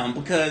around?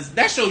 Because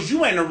that shows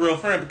you ain't a real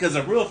friend, because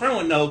a real friend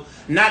would know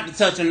not to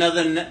touch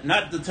another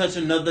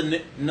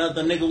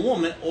nigga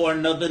woman or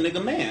another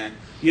nigga man.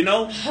 You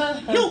know?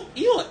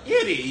 you an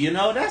idiot, you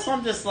know? That's what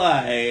I'm just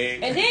like.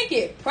 And then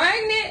get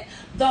pregnant?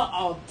 The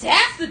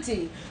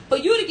audacity for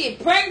you to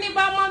get pregnant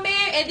by my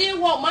man and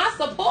then want my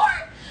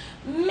support?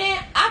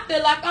 Man, I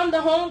feel like I'm the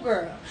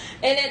homegirl.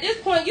 And at this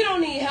point, you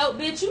don't need help,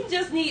 bitch. You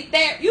just need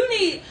therapy. You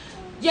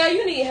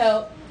need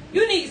help.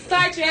 You need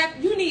psych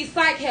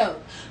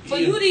help for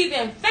you to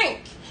even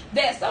think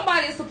that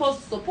somebody is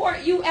supposed to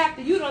support you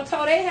after you done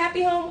told they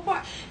happy home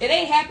apart. It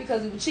ain't happy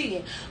because he was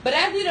cheating. But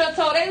after you done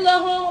told they little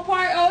home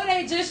apart, oh, it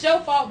ain't just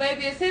your fault,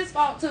 baby. It's his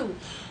fault, too.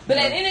 But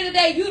at the end of the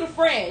day, you the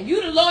friend.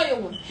 You the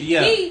loyal one.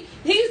 Yeah.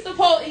 He's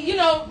supposed,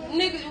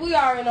 niggas, we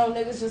already know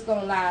niggas just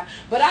gonna lie.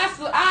 But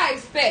I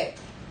expect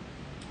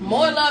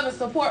more love and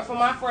support from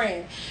my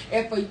friend.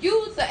 And for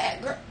you to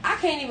act, girl, I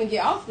can't even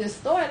get off this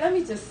story. Let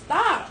me just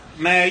stop.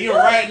 Man, you're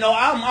right. No,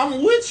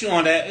 I'm with you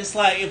on that. It's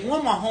like if one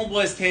of my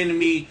homeboys came to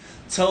me,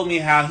 told me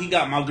how he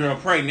got my girl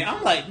pregnant,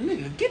 I'm like,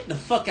 nigga, get the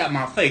fuck out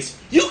my face.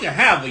 You can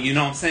have her, you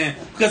know what I'm saying?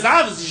 Because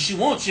obviously she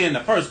wants you in the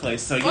first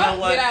place. So you know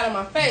what? Get out of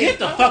my face. Get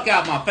the fuck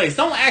out my face.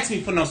 Don't ask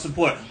me for no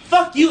support.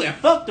 Fuck you and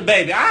fuck the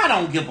baby. I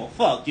don't give a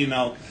fuck, you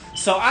know.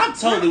 So I'm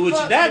totally with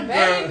you. That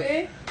girl.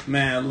 Baby.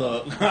 Man,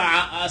 look,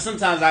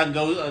 sometimes I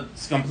go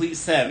complete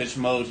savage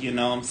mode, you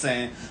know what I'm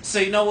saying? So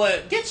you know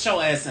what? Get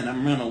your ass in a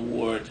mental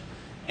ward.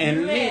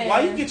 And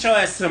while you get your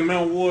ass to a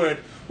mental ward,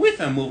 we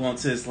finna move on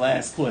to this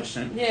last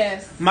question.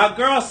 Yes. My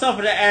girl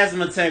suffered an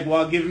asthma attack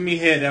while giving me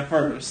head at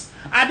first.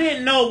 I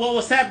didn't know what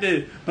was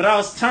happening, but I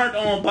was turned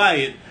on by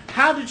it.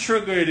 How to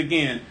trigger it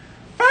again?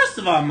 First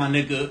of all, my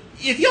nigga,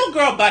 if your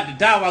girl about to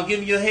die while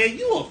giving you head,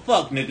 you a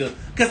fuck, nigga.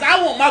 Because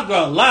I want my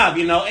girl alive,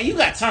 you know, and you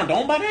got turned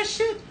on by that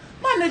shit?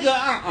 My nigga,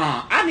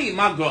 I need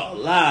my girl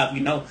alive,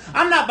 you know.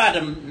 I'm not about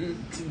to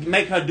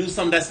make her do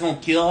something that's gonna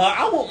kill her.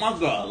 I want my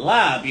girl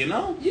alive, you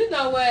know. You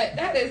know what?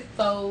 That is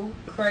so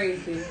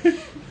crazy.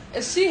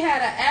 She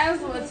had an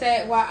asthma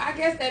attack. Well, I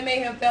guess that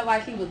made him feel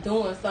like he was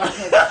doing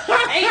something.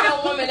 Ain't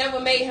no woman ever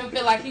made him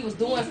feel like he was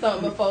doing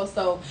something before.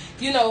 So,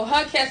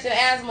 her catching an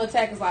asthma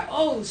attack is like,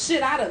 oh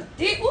shit, I done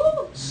had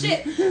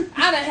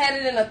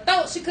it in her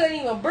throat. She couldn't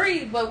even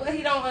breathe. But what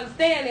he don't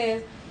understand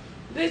is,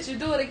 bitch, you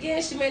do it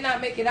again, she may not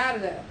make it out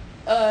of there.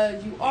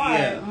 You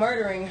are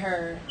murdering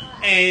her.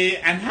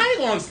 And how you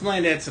gonna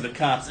explain that to the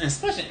cops? And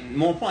especially,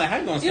 more importantly, how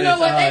you gonna explain You know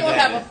what? They gonna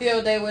have a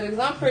field day with it. Cause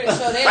I'm pretty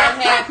sure they done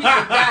had people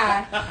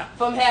die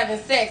from having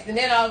sex, and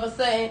then all of a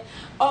sudden,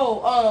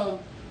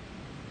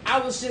 I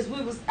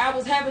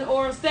was having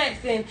oral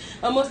sex, and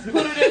I must have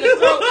put it in the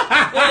throat,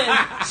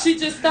 and she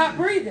just stopped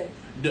breathing.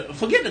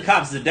 Forget the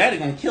cops. The daddy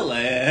gonna kill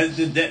her ass.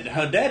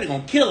 Her daddy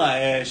gonna kill her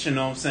ass. You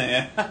know what I'm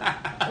saying?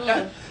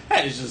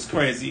 That is just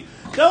crazy.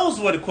 Those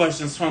were the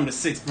questions from the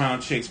 6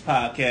 Brown Chicks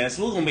podcast.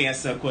 We're going to be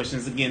answering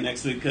questions again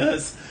next week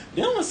because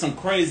there was some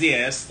crazy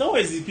ass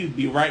stories these people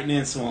be writing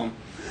into them.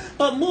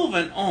 But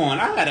moving on,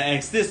 I got to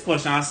ask this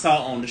question I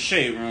saw on the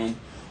Shade Room.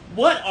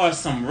 What are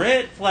some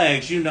red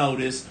flags you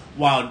notice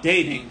while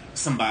dating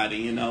somebody,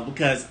 you know?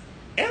 Because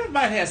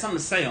everybody has something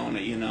to say on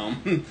it, you know.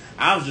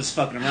 I was just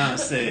fucking around and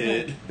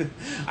said,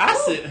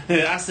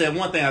 I said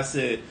one thing. I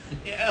said,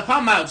 if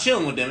I'm out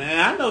chilling with them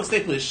and I notice they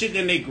put sugar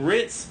in their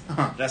grits,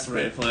 that's a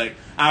red flag.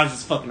 I was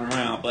just fucking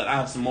around, but I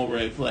have some more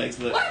red flags.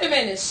 But wait a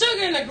minute,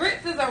 sugar in the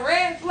grits is a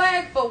red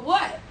flag for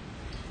what?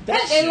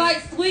 That they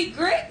like sweet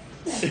grits?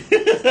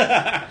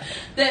 That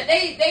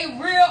they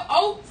real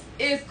oats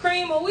is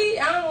cream of wheat?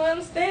 I don't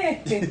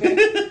understand.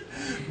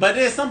 But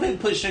then some people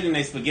put sugar in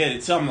their spaghetti,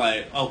 so I'm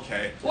like,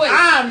 okay. Wait.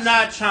 I'm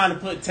not trying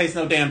to taste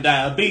no damn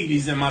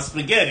diabetes in my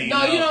spaghetti.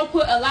 No, you you don't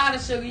put a lot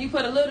of sugar. You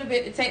put a little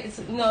bit to take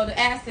the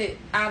acid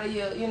out of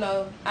your,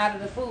 out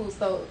of the food,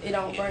 so it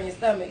don't burn your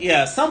stomach.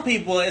 Yeah, some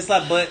people, it's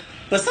like, but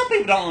some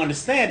people don't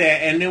understand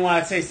that, and then when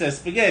I taste that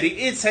spaghetti,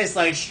 it tastes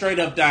like straight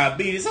up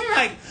diabetes. I'm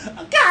like,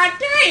 God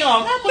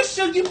damn, how much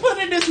sugar you put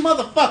in this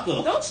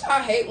motherfucker? Don't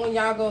y'all hate when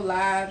y'all go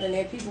live and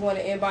then people want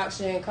to inbox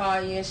you and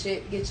call you and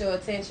shit, get your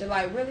attention?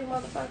 Like, really,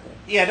 motherfucker?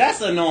 Yeah, that's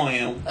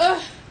annoying.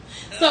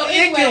 So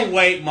anyway, it can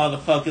wait,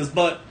 motherfuckers.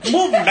 But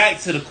moving back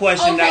to the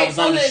question that was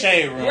on the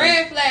shade room.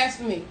 Red flags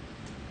for me.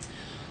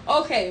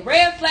 Okay,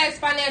 red flags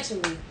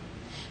financially.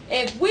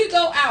 If we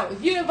go out,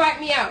 if you invite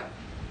me out,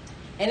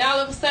 and all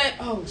of a sudden,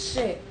 oh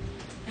shit,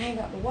 I ain't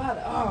got my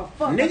wallet. Oh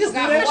fuck, Niggas I forgot do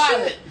that my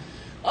wallet. shit.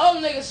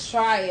 Oh, niggas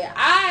try it.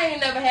 I ain't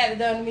never had it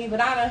done to me,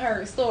 but I done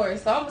heard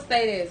stories. So I'm gonna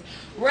say this.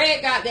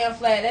 Red goddamn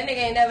flag. That nigga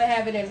ain't never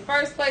have it in the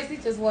first place. He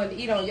just wanted to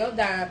eat on your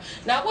dime.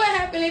 Now what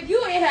happened if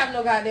you ain't have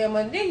no goddamn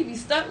money? Then you be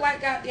stuck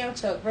like goddamn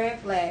Chuck. Red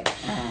flag.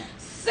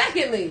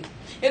 Secondly,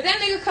 if that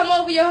nigga come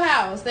over your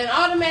house, then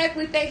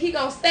automatically think he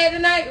gonna stay the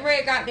night.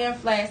 Red goddamn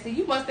flag. See,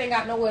 you must ain't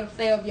got nowhere to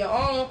stay of your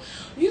own.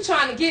 You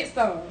trying to get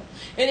some.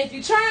 And if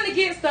you trying to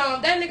get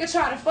some, that nigga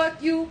try to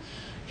fuck you.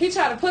 He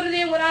try to put it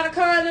in without a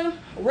condom.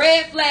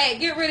 Red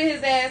flag. Get rid of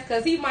his ass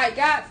because he might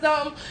got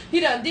something. He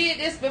done did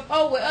this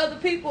before with other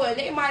people and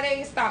they might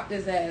ain't stopped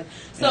his ass.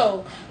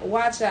 So,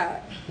 watch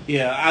out.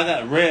 Yeah, I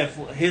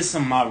got here's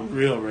some of my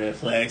real red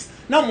flags.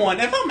 Number one,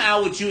 if I'm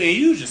out with you and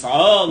you just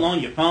all on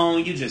your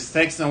phone, you just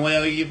texting away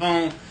on your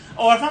phone,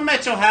 or if I'm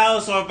at your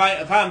house or if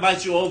I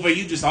invite you over,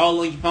 you just all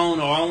on your phone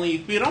or all on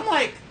your feet, I'm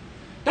like,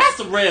 that's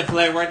a red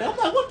flag right there. I'm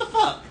like, what the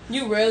fuck?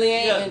 You really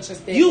ain't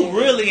interested. You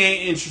really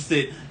ain't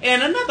interested.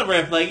 And another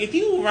red flag, if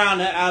you around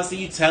the house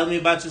and you tell me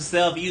about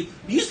yourself,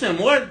 you spend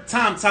more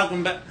time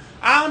talking about...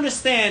 I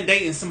understand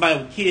dating somebody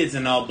with kids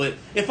and all, but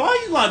if all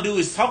you gonna do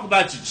is talk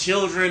about your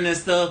children and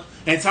stuff,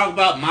 and talk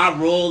about my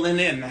role in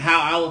it and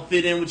how I would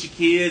fit in with your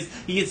kids,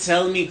 you're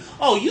telling me,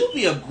 oh, you'd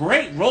be a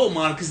great role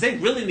model because they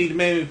really need to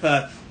make me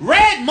feel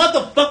red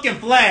motherfucking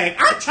flag.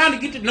 I'm trying to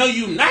get to know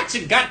you, not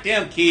your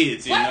goddamn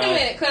kids. Wait a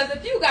minute, because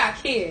if you got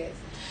kids,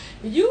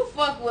 you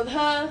fuck with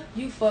her,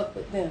 you fuck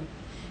with them.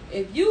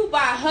 If you buy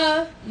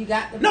her, you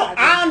got to buy them.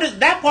 I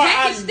understand that part.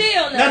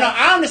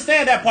 I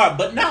understand that part,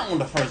 but not on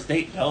the first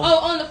date, though. Oh,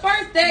 on the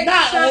first date?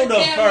 Not on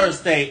the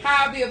first date.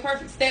 How I'll be a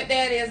perfect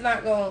stepdaddy is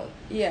not going,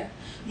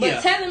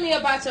 But telling me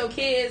about your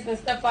kids and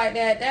stuff like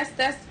that,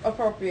 that's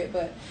appropriate,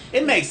 but...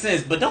 It makes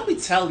sense, but don't be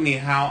telling me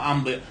how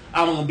I'm going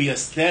to be a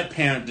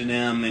step-parent to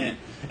them, and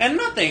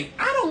nothing.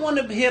 I don't want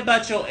to hear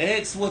about your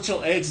ex, what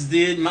your ex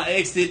did. My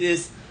ex did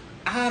this.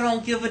 I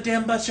don't give a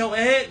damn about your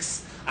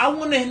ex. I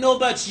want to know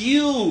about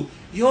you,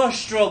 your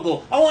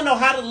struggle. I want to know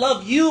how to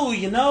love you,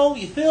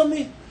 you feel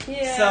me?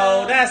 Yeah.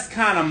 So that's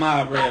kind of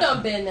my red. I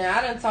done been there.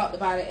 I done talked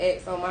about an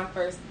ex on my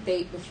first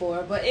date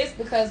before, but it's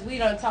because we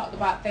done talked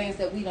about things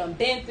that we done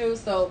been through.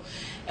 So,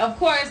 of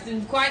course,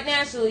 quite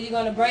naturally, you're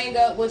gonna bring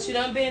up what you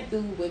done been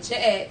through with your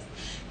ex.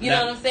 You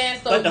know what I'm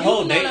saying? So, but the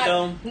whole date,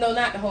 though? No,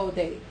 not the whole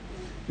date.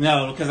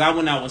 No, because I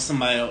went out with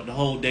somebody the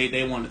whole date.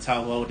 They wanted to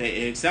talk about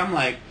their ex. I'm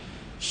like,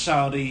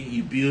 shawty,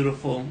 you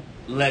beautiful.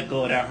 Let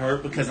go of that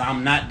hurt because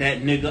I'm not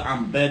that nigga.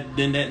 I'm better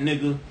than that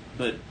nigga.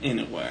 But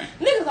anyway.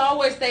 Niggas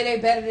always say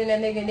they better than that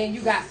nigga and then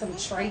you got some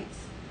traits.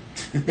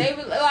 They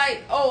was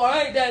like, oh,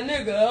 I ain't that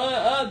nigga.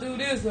 I'll do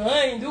this.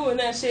 I ain't doing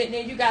that shit. And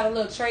then you got a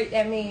little trait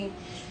that mean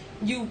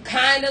you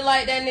kind of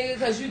like that nigga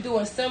because you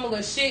doing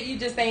similar shit. You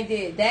just ain't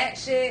did that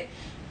shit.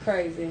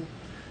 Crazy.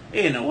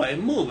 Anyway,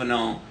 moving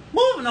on.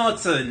 Moving on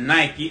to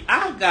Nike.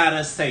 I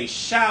gotta say,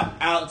 shout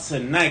out to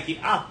Nike.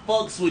 I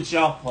fucks with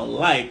y'all for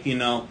life,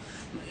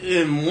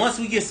 And once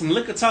we get some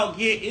Liquor Talk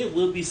gear, it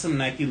will be some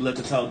Nike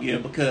Liquor Talk gear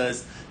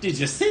because did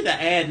you see the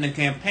ad in the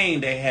campaign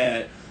they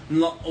had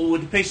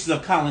with the pictures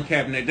of Colin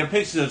Kaepernick, the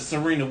pictures of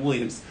Serena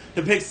Williams,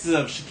 the pictures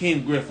of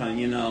Shaquem Griffin,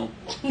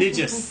 Did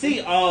you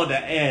see all the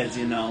ads,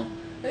 You know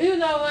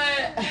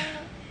what?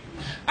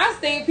 I've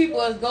seen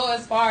people go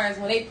as far as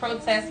when they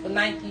protest for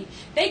Nike,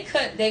 they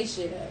cut they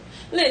shit up.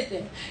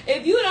 Listen,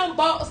 if you done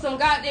bought some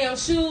goddamn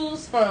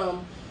shoes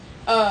from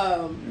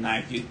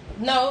Nike.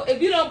 No,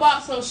 if you done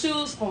bought some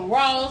shoes from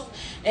Ross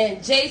and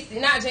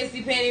not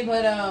JCPenney,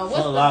 but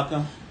what's Foot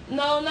Locker?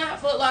 No, not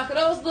Foot Locker.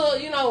 Those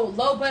little,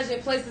 low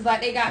budget places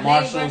like they got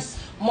Marshalls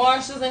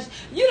and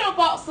you done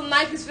bought some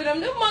Nikes for them.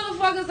 Them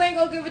motherfuckers ain't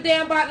gonna give a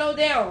damn about no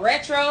damn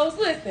retros.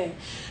 Listen,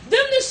 them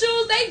the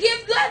shoes they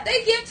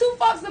give two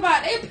fucks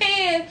about. They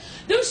paying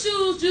them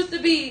shoes used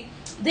to be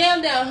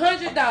damn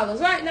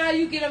 $100. Right now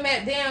you get them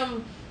at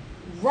damn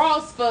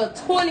Ross for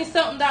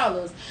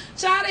 $20-something.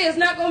 Child is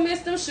not gonna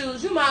miss them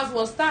shoes. You might as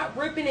well stop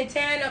ripping and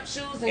tearing up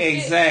shoes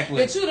and shit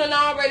that you done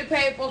already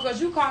paid for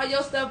because you call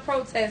your stuff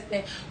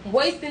protesting,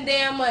 wasting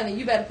damn money.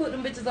 You better put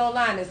them bitches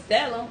online and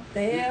sell them. The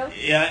hell?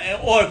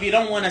 Yeah, or if you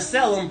don't want to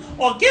sell them,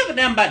 or give a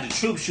damn about the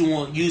troops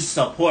you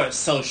support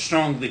so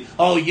strongly.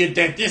 Oh,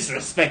 they're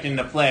disrespecting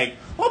the flag.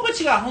 Oh, but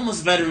you got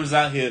homeless veterans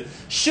out here.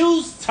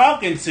 Shoes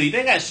talking to you.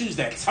 They got shoes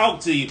that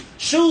talk to you.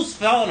 Shoes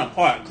falling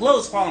apart.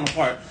 Clothes falling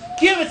apart.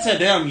 Give it to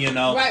them, you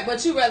know. Right,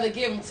 but you rather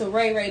give them to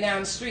Ray Ray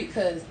down the street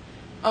because,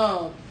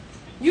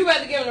 you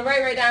rather give them to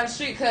Ray Ray down the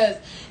street because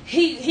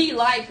he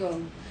like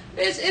them.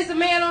 Bitch, it's a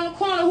man on the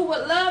corner who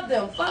would love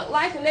them. Fuck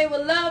like them, they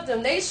would love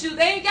them. They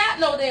ain't got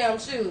no damn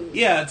shoes.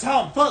 Yeah,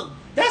 fuck.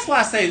 That's why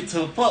I say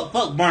to fuck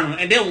burn them.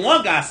 And then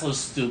one guy so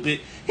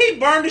stupid, he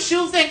burned the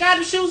shoes and got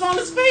the shoes on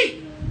his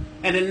feet.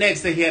 And the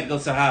next day he had to go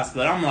to the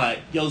hospital. I'm like,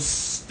 yo,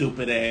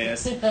 stupid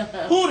ass.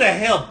 Who the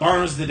hell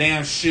burns the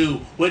damn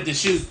shoe with the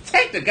shoes?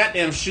 Take the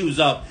goddamn shoes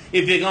off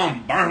if you're going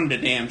to burn the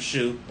damn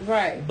shoe.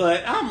 Right.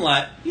 But I'm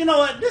like, you know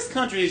what? This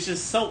country is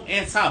just so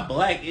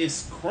anti-black.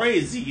 It's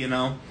crazy, you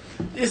know.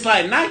 It's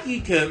like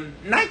Nike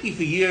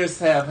for years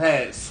have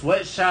had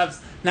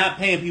sweatshops not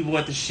paying people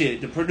what the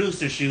shit to produce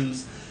their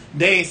shoes.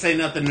 They ain't say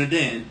nothing to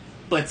them.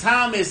 But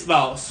time is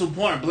about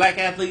supporting black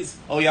athletes.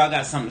 Oh, y'all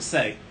got something to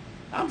say.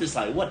 I'm just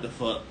like, what the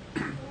fuck?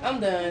 I'm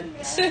done.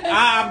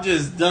 I'm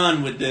just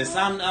done with this.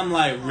 I'm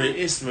like,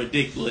 it's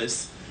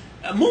ridiculous.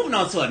 Moving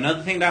on to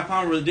another thing that I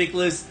found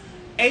ridiculous.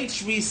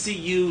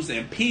 HBCUs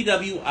and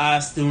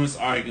PWI students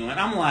arguing.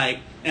 I'm like,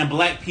 and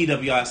black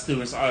PWI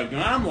students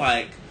arguing. I'm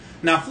like,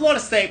 now Florida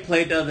State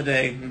played the other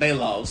day. They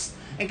lost.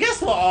 And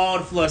guess what all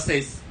the Florida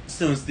State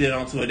students did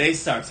on Twitter? They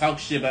started talking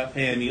shit about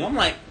FAMU. I'm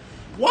like,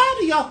 why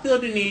do y'all feel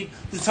the need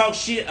to talk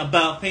shit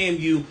about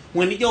FAMU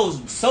when your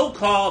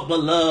so-called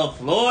beloved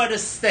Florida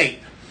State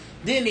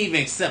didn't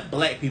even accept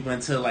black people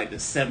until like the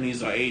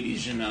 70s or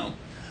 80s, you know?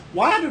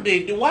 Why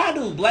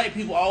do black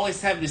people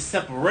always have this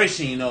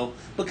separation, you know?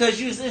 Because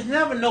there's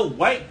never no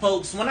white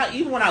folks,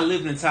 even when I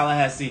lived in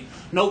Tallahassee,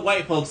 no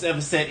white folks ever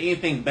said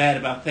anything bad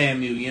about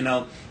FAMU, you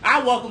know?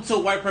 I walk up to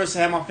a white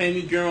person, have my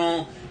FAMU gear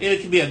on,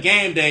 it could be a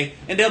game day,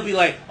 and they'll be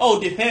like,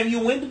 oh, did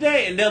FAMU win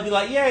today? And they'll be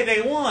like, yeah,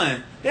 they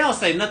won. They don't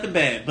say nothing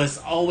bad, but it's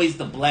always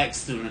the black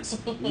students.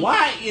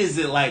 Why is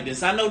it like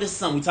this? I know this is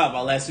something we talked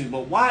about last week,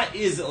 but why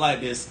is it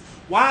like this?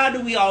 Why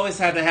do we always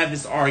have to have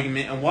this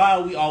argument, and why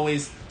are we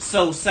always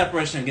so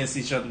separation against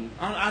each other?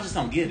 I just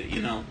don't get it,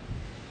 you know?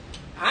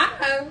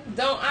 I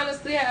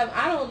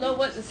don't know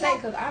what to say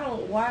because I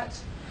don't watch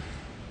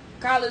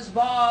college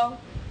ball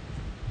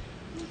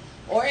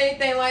or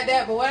anything like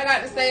that, but what I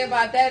got to say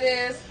about that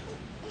is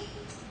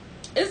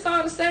it's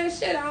all the same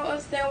shit. I don't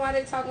understand why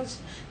they talking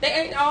They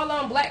ain't all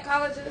on black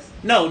colleges?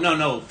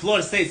 No.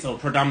 Florida State's a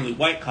predominantly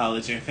white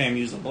college and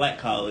FAMU's a black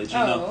college, you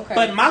know? Okay.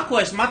 But my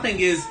thing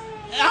is,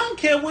 I don't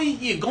care where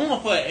you're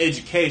going for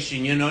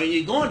education, you know?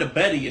 You're going to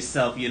better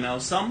yourself, you know?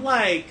 So I'm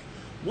like,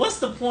 what's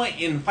the point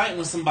in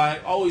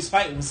always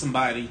fighting with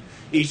somebody,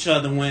 each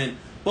other, when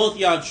both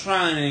y'all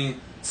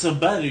trying to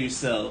better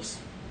yourselves?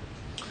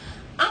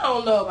 I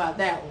don't know about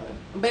that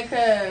one.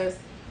 Because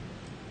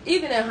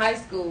even in high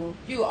school,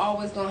 you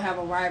always going to have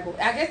a rival.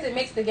 I guess it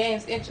makes the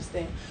games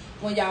interesting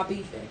when y'all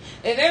beefing.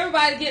 If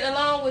everybody getting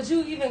along, would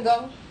you even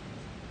go?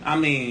 I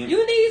mean,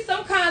 you need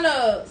some kind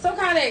of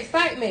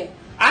excitement.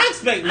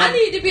 I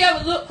need to be able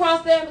to look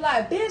across there and be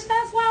like, bitch,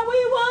 that's why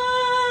we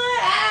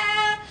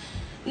won.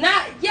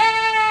 Not,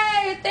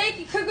 yay, thank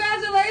you,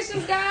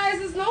 congratulations,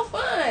 guys. It's no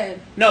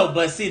fun. No,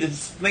 but see, the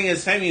thing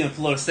is, FAMU and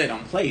Florida State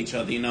don't play each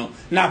other, you know.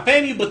 Now,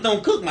 FAMU but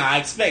don't cook I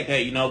expect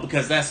that, you know,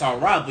 because that's our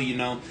rival, you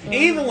know. Mm-hmm. And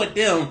even with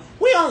them,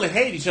 we only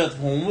hate each other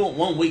for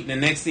 1 week. The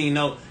next thing you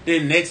know,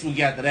 then next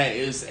week after that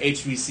is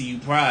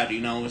HBCU pride,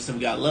 you know. So we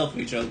got love for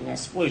each other, we don't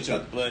support each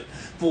other. But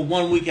for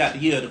 1 week out the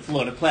year, the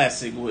Florida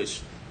Classic, which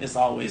is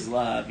always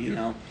live, you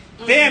know.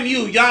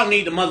 FAMU, y'all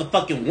need to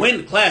motherfucking win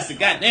the Classic,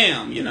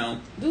 goddamn, you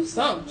know. Do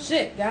something,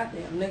 shit,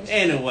 goddamn, nigga.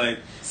 Anyway,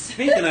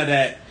 speaking of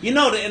that, you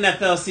know the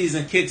NFL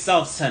season kicks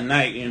off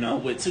tonight, you know,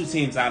 with two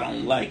teams I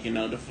don't like, you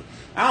know.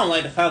 I don't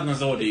like the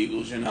Falcons or the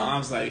Eagles, you know. I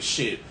was like,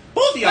 shit.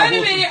 Both of y'all. Wait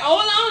a minute,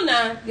 hold on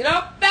now. Get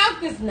off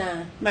Falcons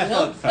now. Man,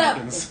 fuck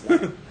Falcons.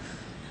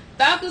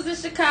 Falcons in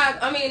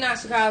Chicago, not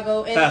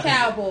Chicago, and Falcons.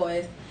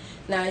 Cowboys.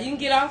 Now, you can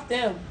get off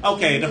them.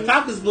 Okay, the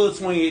Falcons blew a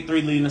 28-3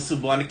 lead in the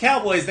Super Bowl. And the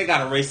Cowboys, they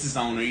got a racist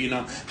owner, you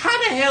know.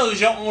 How the hell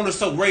is your owner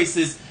so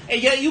racist?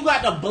 And yet you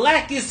got the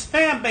blackest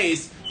fan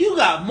base. You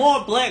got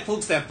more black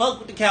folks that fuck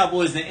with the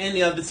Cowboys than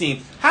any other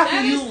team. How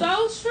can you... That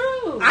is so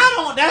true.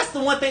 That's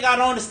the one thing I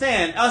don't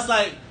understand. I was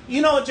like,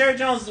 you know what, Jerry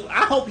Jones,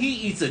 I hope he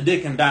eats a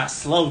dick and dies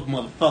slow,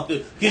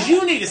 motherfucker. Because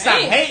you need to stop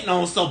hating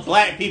on some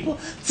black people,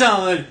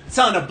 telling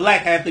the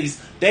black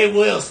athletes they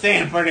will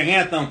stand for the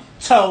anthem,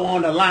 toe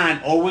on the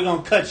line, or we're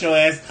going to cut your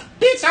ass.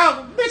 Bitch,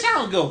 I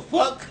don't give a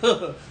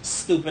fuck.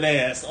 Stupid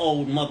ass,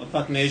 old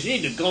motherfucking ass. You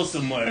need to go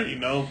somewhere, you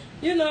know.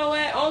 You know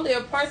what? Only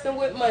a person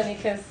with money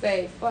can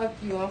say, fuck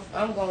you,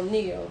 I'm going to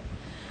kneel.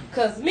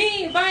 Because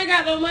me, if I ain't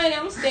got no money,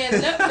 I'm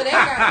standing up for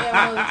that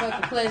goddamn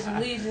motherfucking pledge of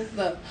allegiance.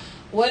 But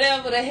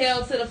whatever the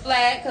hell to the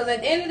flag. Because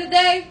at the end of the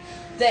day,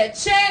 that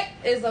check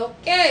is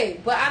okay.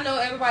 But I know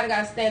everybody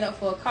got to stand up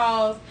for a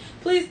cause.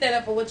 Please stand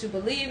up for what you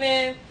believe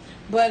in.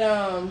 But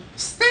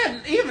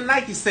even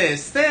Nike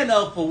says, stand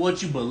up for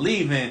what you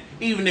believe in,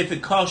 even if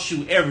it costs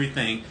you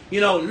everything.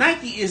 You know,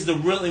 Nike is the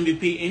real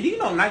MVP, and you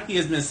know Nike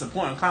has been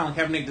supporting Colin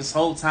Kaepernick this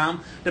whole time.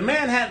 The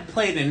man hadn't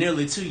played in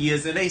nearly 2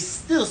 years, and they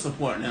still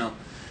supporting him.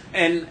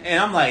 And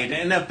I'm like, the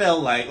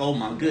NFL, like, oh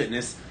my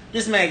goodness,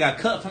 this man got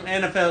cut from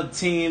NFL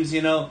teams,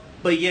 you know,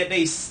 but yet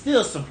they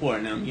still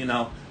supporting him, you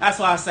know. That's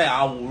why I say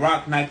I will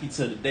rock Nike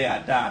till the day I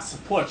die. I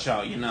support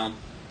y'all, you know.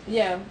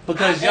 Yeah,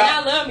 because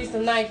I love me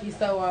some Nike,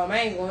 so I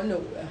ain't going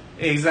nowhere.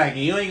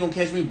 Exactly, you ain't gonna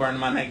catch me burning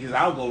my Nikes.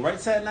 I'll go right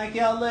to that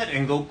Nike outlet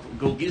and go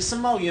get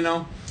some more, you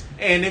know.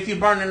 And if you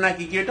burn the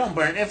Nike gear, don't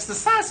burn it. If it's the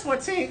size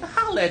 14,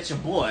 holla at your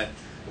boy.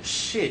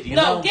 Shit, you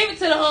know. No, give it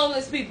to the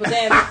homeless people,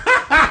 damn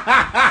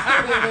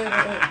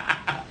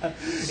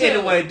it.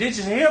 Anyway, did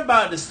you hear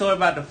about the story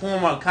about the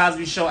former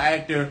Cosby Show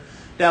actor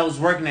that was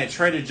working at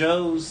Trader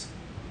Joe's?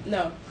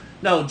 No,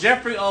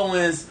 Jeffrey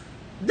Owens.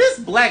 This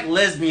black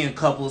lesbian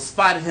couple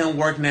spotted him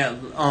working at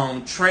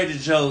Trader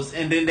Joe's,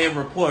 and then they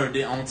reported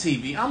it on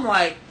TV. I'm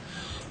like,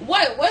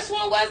 what? Which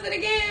one was it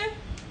again?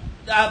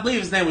 I believe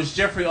his name was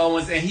Jeffrey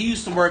Owens, and he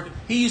used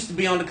to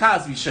be on the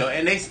Cosby Show,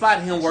 and they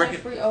spotted him working.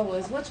 Jeffrey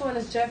Owens. Which one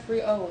is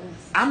Jeffrey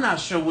Owens? I'm not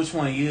sure which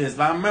one he is,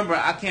 but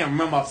I can't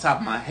remember off the top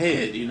of my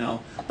head, you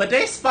know. But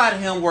they spotted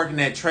him working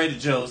at Trader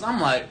Joe's.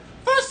 I'm like,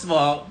 first of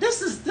all,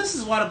 this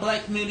is why the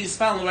black community is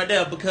failing right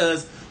there,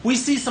 because we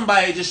see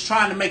somebody just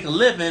trying to make a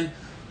living.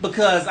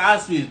 Because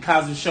obviously the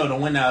Cosby Show done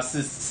went out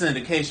since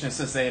syndication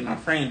since they my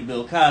friend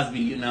Bill Cosby,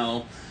 you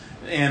know,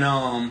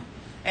 and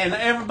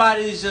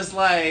everybody's just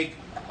like,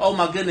 oh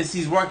my goodness,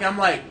 he's working. I'm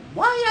like,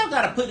 why y'all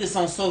gotta put this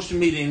on social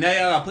media and now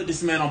y'all gotta put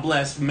this man on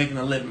blast for making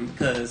a living?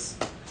 Because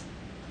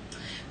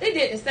they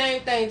did the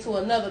same thing to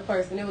another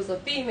person. It was a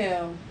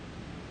female.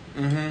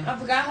 Mm-hmm. I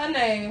forgot her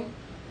name.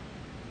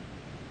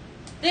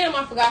 Damn,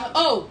 I forgot her.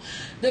 Oh,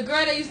 the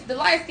girl the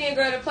light skinned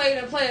girl that played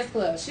in the Players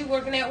Club. She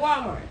working at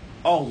Walmart.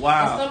 Oh,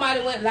 wow. And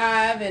somebody went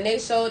live and they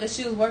showed that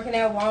she was working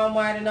at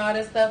Walmart and all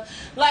that stuff.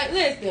 Like,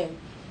 listen,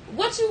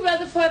 what you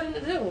rather for them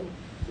to do?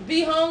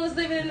 Be homeless,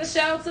 living in the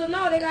shelter?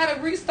 No, they got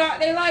to restart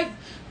their life.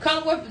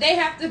 They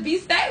have to be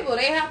stable.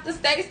 They have to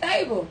stay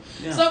stable.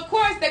 Yeah. So, of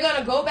course, they're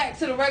going to go back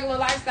to the regular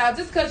lifestyle.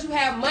 Just because you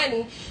have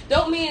money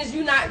don't mean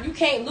you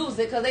can't lose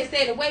it. Because they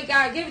say the way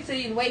God give it to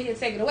you, the way he'll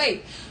take it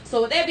away.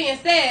 So, with that being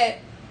said,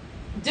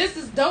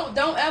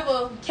 don't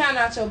ever count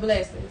out your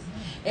blessings.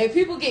 And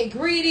people get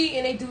greedy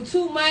and they do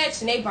too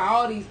much and they buy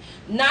all these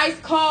nice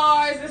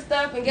cars and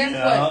stuff. And guess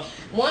what?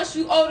 Once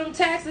you owe them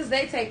taxes,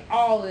 they take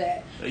all of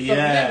that. So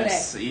remember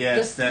that.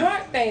 Yes. The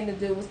smart thing to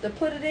do is to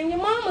put it in your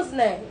mama's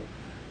name.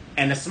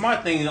 And the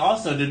smart thing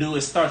also to do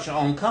is start your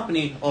own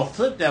company or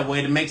flip that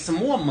way to make some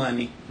more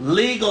money.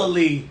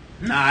 Legally.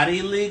 Not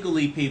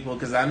illegally, people,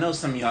 because I know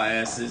some of y'all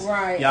asses.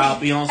 Right. Y'all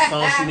be on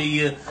social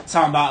media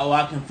talking about, oh,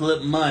 I can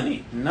flip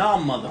money. No,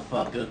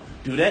 motherfucker.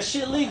 Do that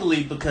shit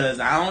legally,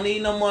 because I don't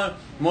need no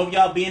more of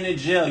y'all being in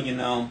jail, you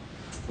know.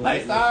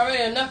 Like, it's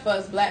already enough of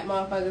us black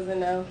motherfuckers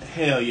in there.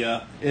 Hell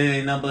yeah. It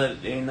ain't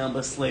nothing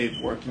but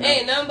slave work, you know?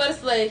 Ain't nothing but a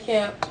slave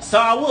camp. So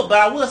I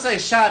will say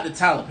shout out to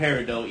Tyler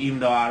Perry, though. Even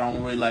though I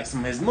don't really like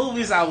some of his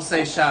movies, I will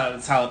say shout out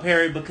to Tyler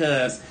Perry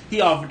because he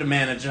offered the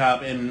man a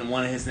job in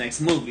one of his next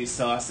movies.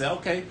 So I said,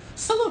 okay,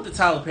 salute to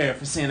Tyler Perry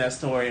for seeing that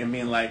story and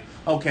being like,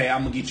 okay,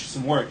 I'm going to get you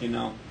some work, you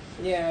know?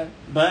 Yeah.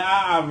 But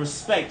I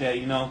respect that,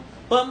 you know?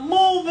 But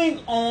moving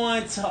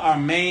on to our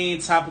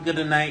main topic of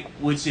the night,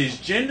 which is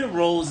gender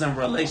roles and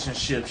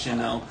relationships, you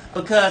know.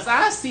 Because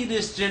I see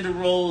this gender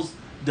roles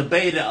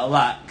debated a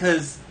lot.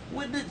 Because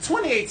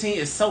 2018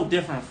 is so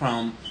different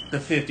from the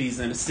 50s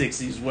and the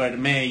 60s where the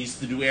man used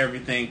to do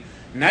everything.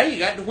 Now you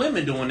got the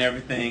women doing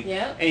everything.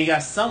 Yeah. And you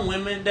got some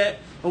women that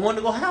want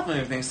to go help on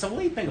everything. So what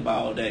do you think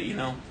about all that, you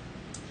know?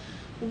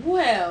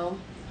 Well,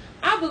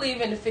 I believe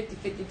in the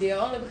 50-50 deal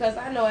only because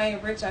I know I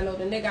ain't rich. I know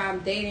the nigga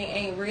I'm dating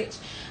ain't rich.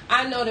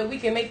 I know that we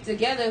can make it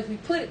together if we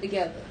put it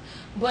together.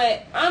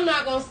 But I'm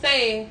not going to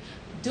say,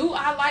 do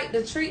I like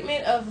the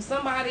treatment of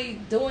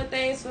somebody doing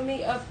things for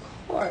me? Of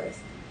course.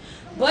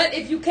 But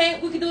if you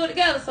can't, we can do it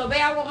together. So, babe,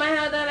 I want my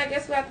hair done. I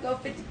guess we have to go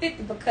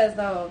 50-50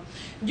 because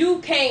you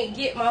can't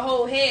get my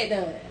whole head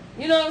done.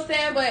 You know what I'm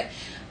saying? But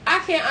I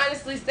can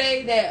honestly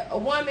say that a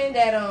woman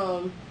that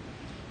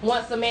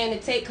wants a man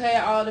to take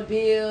care of all the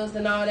bills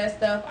and all that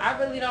stuff, I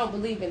really don't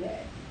believe in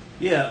that.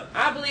 Yeah.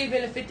 I believe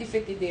in a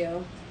 50-50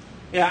 deal.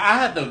 Yeah, I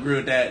have to agree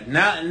with that.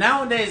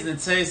 Nowadays, in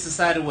today's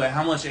society where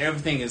how much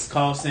everything is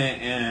costing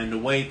and the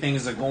way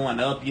things are going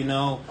up, you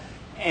know,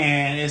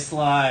 and it's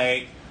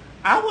like,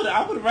 I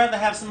would rather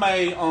have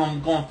somebody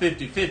going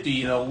 50-50,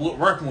 you know,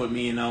 working with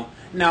me, you know.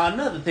 Now,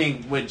 another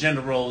thing with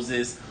gender roles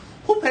is,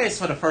 who pays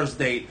for the first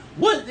date?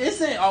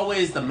 Isn't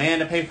always the man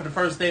to pay for the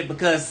first date?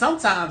 Because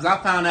sometimes I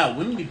found out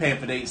women be paying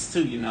for dates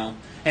too, you know.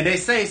 And they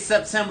say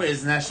September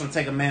is National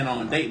Take a Man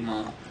on a Date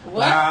Month.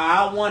 What?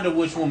 I wonder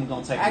which woman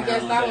gonna take a man on a date. I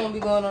guess I won't be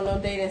going on no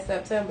date in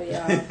September,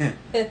 y'all.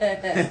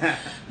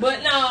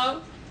 But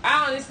no,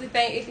 I honestly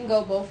think it can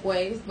go both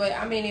ways. But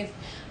I mean, if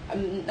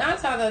 9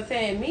 times out of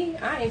 10, me,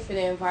 I ain't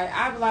finna invite.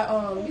 I be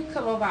like, you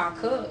come over, I'll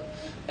cook,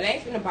 but I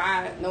ain't finna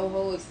buy no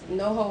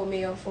whole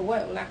meal for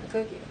what when I can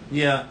cook it.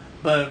 Yeah,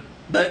 but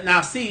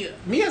now see,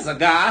 me as a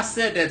guy, I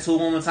said that to a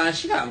woman one time.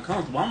 She got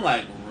uncomfortable. I'm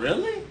like,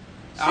 really?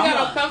 She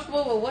got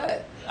uncomfortable with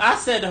what? I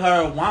said to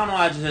her, why don't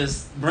I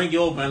just bring you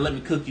over and let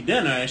me cook you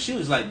dinner? And she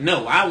was like,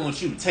 no, I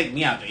want you to take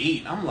me out to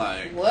eat. I'm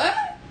like, what?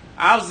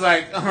 I was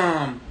like,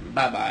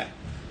 bye-bye.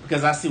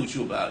 Because I see what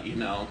you about, you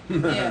know.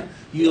 Yeah.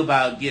 You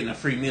about getting a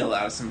free meal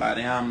out of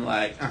somebody. I'm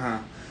like,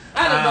 I've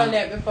done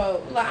that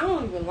before. Like, I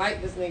don't even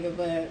like this nigga,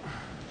 but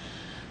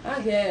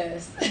I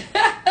guess.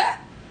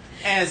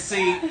 And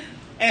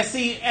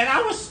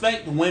I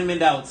respect women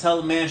that will tell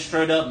a man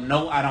straight up,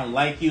 no, I don't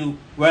like you,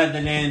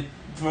 rather than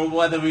for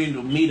whether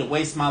me to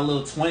waste my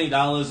little $20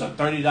 or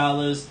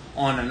 $30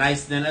 on a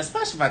nice dinner,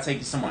 especially if I take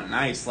you somewhere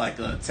nice like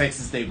a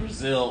Texas de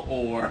Brazil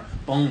or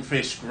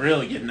Bonefish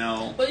Grill, you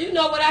know. But you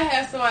know what? I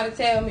had somebody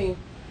tell me,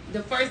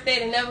 the first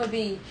date will never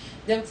be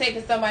them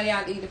taking somebody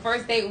out to eat. The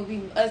first date will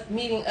be us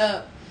meeting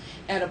up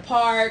at a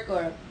park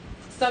or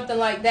something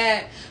like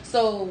that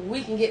so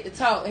we can get to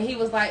talk. And he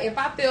was like, if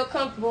I feel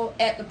comfortable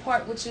at the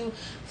park with you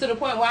to the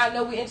point where I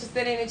know we're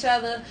interested in each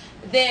other,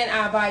 then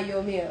I'll buy you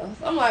a meal.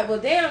 So I'm like, well,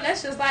 damn,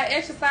 that's just like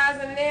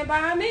exercising and then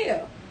buy a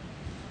meal.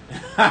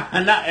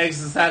 Not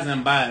exercising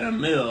and buying a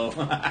meal.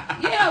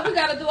 Yeah, we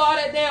gotta do all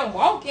that damn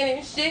walking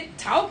and shit,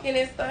 talking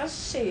and stuff.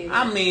 Shit.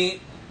 I mean,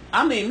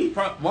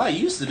 what I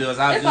used to do is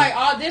it's like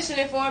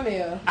auditioning for a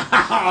meal.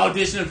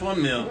 Auditioning for a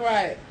meal.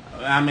 Right.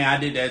 I mean, I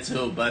did that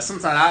too, but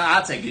sometimes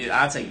I'll take it to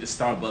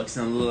Starbucks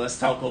and let's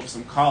talk over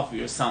some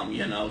coffee or something,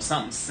 you know,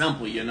 something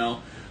simple, you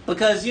know,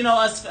 because you know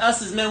us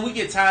as men, we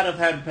get tired of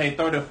having to pay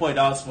 $30 or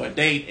 $40 for a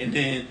date, and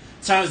then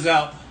turns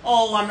out,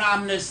 oh,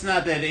 I'm just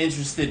not that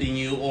interested in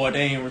you, or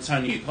they ain't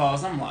returning your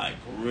calls. I'm like,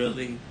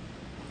 really?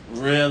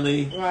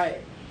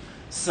 Right.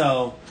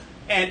 So,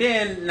 and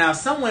then now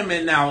some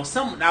women, I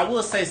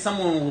will say some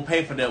women will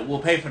pay for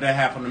that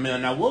half of the meal.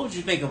 Now, what would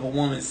you think if a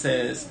woman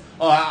says,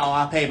 "Oh,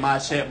 I paid my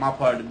check, my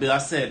part of the bill"? I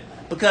said,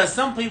 because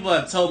some people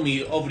have told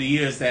me over the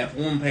years that if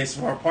a woman pays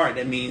for her part,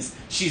 that means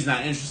she's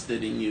not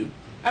interested in you.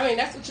 I mean,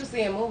 that's what you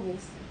see in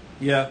movies.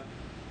 Yeah.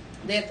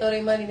 They throw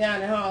their money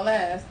down and haul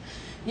ass.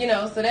 You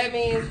know, so that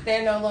means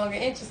they're no longer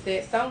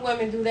interested. Some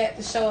women do that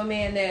to show a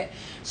man that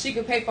she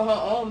could pay for her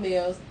own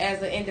meals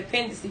as an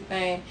independency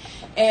thing.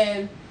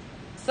 And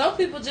some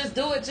people just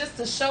do it just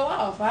to show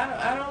off.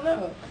 I don't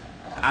know.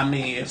 I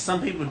mean, if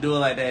some people do it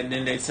like that and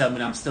then they tell me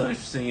that I'm still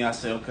interested in you, I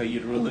say, okay,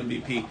 you're the real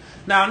MVP.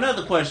 Now,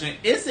 another question.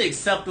 Is it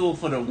acceptable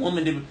for the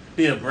woman to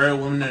be a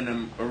breadwinner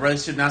in a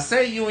relationship? Now,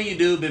 say you and your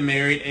dude been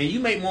married and you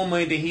make more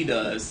money than he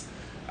does.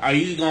 Are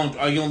you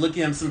gonna look at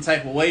him some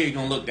type of way? Are you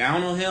gonna look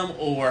down on him,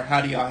 or how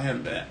do y'all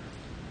handle that?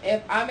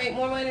 If I make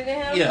more money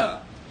than him? Yeah.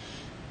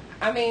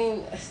 I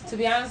mean, to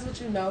be honest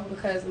with you, no,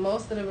 because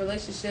most of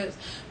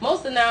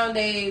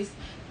nowadays,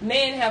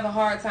 men have a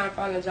hard time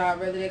finding a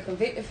job, whether they're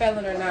convicted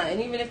felon or not. And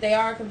even if they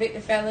are a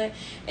convicted felon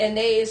and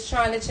they is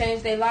trying to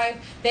change their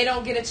life, they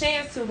don't get a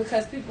chance to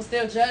because people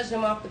still judge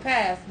them off the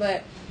past.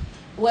 But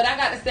what I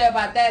got to say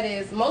about that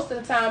is most of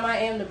the time I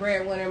am the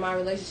breadwinner in my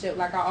relationship.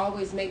 Like, I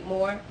always make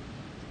more.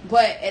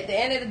 But at the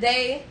end of the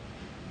day,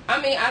 I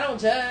mean, I don't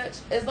judge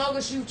as long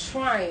as you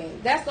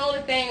trying. That's the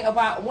only thing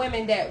about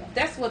women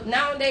that's what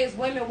nowadays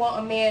women want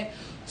a man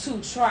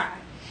to try.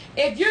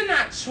 If you're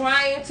not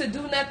trying to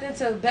do nothing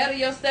to better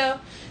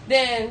yourself,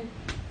 then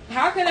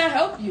how can I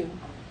help you?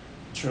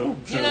 True.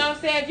 You know what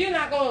I'm saying? If you're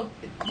not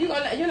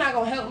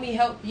gonna help me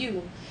help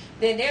you,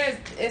 then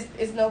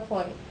it's no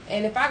point.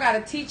 And if I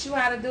gotta teach you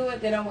how to do it,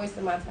 then I'm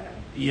wasting my time.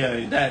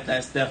 Yeah,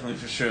 that's definitely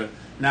for sure.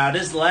 Now,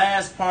 this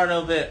last part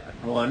of it,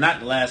 well,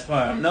 not the last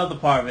part, another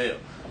part of it,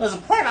 was a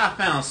part I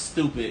found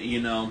stupid, you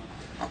know.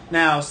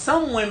 Now,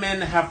 some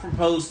women have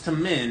proposed to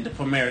men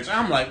for marriage.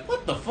 I'm like,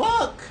 what the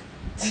fuck?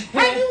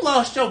 Have you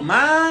lost your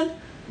mind?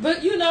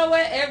 But you know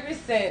what? Ever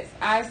since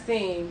I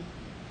seen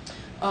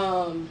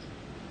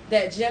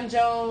that Jim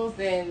Jones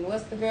and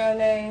what's the girl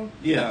name?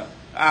 Yeah,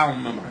 I don't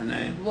remember her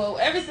name. Well,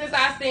 ever since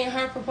I seen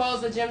her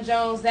propose to Jim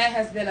Jones, that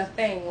has been a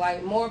thing.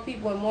 Like, more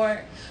and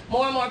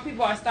more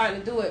people are starting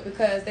to do it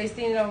because they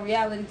seen it on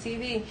reality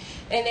TV,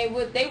 and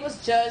they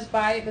was judged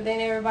by it, but then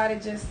everybody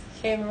just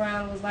came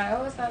around and was like,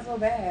 oh, it's not so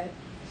bad.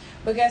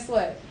 But guess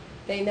what?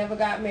 They never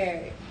got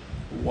married.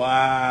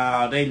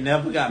 Wow, they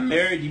never got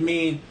married? You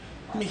mean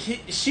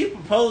she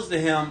proposed to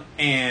him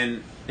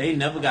and they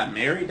never got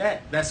married?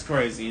 That's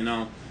crazy, you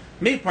know.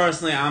 Me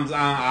personally,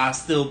 I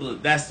still,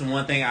 that's the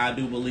one thing I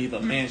do believe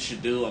a man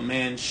should do. A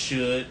man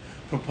should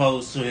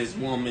propose to his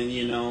woman,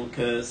 you know,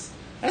 because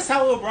that's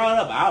how we were brought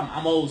up.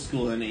 I'm old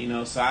school in it, you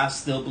know, so I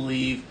still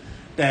believe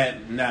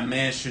that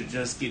man should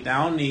just get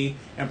down on knee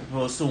and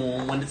propose to a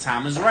woman when the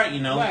time is right, you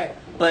know. Right.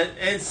 But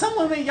and some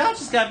women, y'all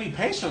just gotta be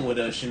patient with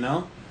us, you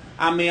know.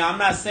 I mean, I'm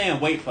not saying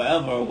wait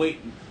forever or wait,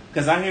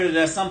 because I hear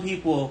that some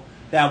people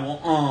that will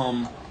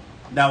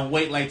that would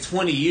wait like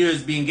 20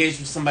 years, be engaged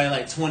with somebody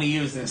like 20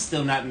 years and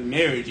still not be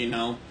married, you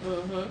know.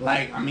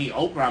 Like, I mean,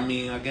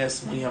 Oprah, I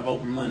guess when you have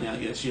Oprah money, I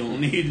guess you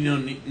don't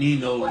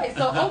need no... Wait,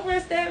 so Oprah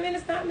and Stedman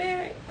is not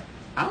married?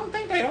 I don't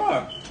think they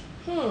are.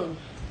 I'm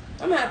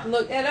gonna have to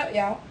look that up,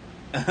 y'all.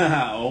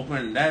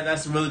 Oprah,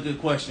 that's a really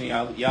good question,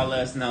 y'all let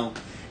us know.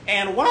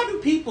 And why do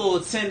people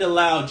tend to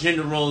allow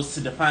gender roles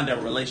to define their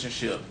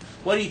relationship?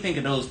 What do you think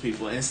of those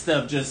people,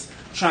 instead of just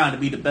trying to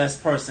be the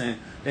best person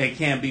they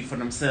can be for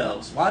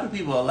themselves? Why do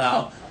people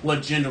allow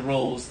what gender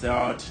roles there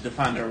are to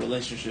define their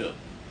relationship?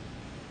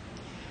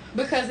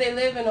 Because they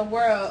live in a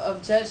world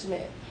of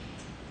judgment.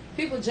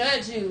 People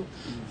judge you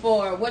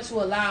for what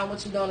you allow and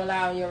what you don't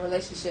allow in your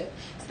relationship.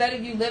 Instead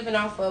of you living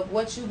off of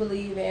what you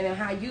believe in and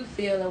how you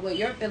feel and what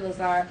your feelings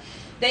are,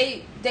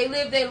 they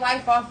live their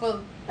life off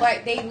of,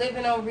 like, they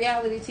living on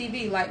reality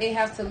TV. Like, they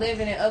have to live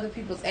in other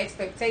people's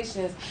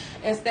expectations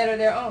instead of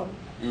their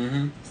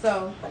own.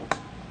 So...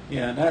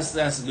 yeah, that's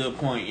a good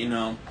point, you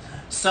know.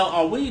 So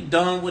are we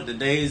done with the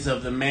days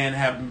of the man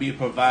having to be a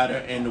provider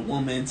and the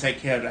woman take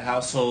care of the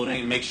household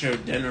and make sure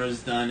dinner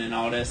is done and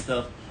all that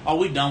stuff? Are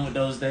we done with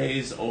those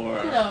days,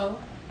 or? No,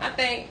 I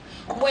think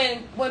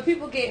when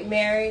people get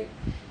married,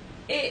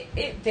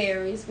 it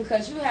varies,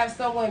 because you have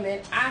some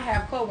women. I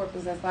have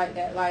coworkers that's like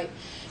that. Like,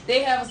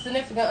 they have a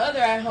significant other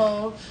at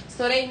home,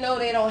 so they know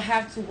they don't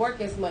have to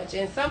work as much.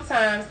 And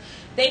sometimes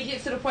they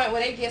get to the point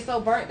where they get so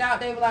burnt out,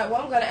 they be like,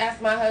 well, I'm going to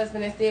ask my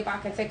husband and see if I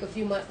can take a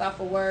few months off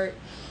of work,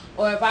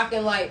 or if I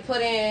can, like,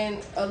 put in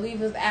a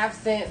leave of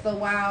absence a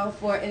while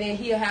and then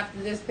he'll have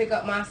to just pick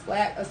up my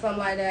slack or something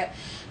like that.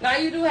 Now,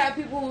 you do have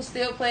people who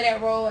still play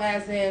that role,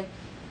 as in,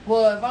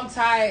 well, if I'm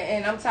tired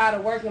and I'm tired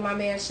of working, my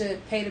man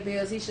should pay the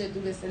bills, he should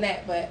do this and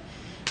that. But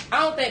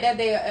I don't think that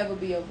day will ever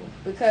be over,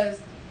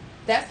 because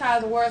that's how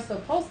the world's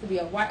supposed to be.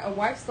 A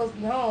wife's supposed to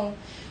be home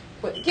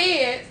with the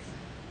kids,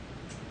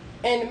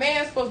 and the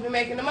man's supposed to be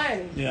making the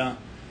money. Yeah.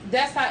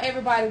 That's how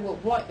everybody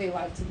would want their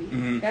life to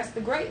be. That's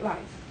the great life.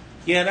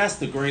 Yeah, that's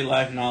the great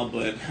life and all,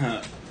 but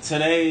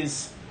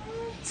today's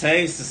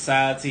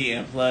society,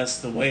 and plus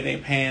the way they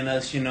paying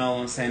us, you know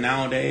what I'm saying,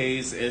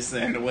 nowadays, it's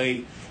and the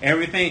way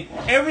everything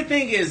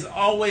is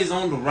always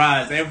on the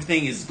rise.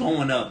 Everything is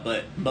going up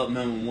but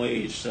minimum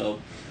wage. So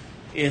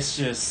it's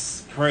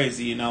just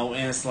crazy, you know.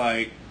 And it's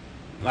like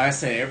I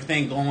said,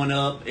 everything going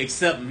up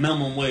except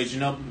minimum wage,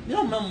 you know.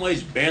 Minimum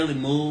wage barely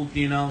moved,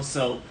 you know.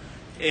 So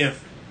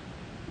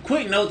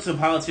quick note to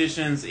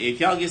politicians,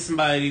 if y'all get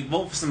somebody,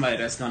 vote for somebody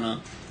that's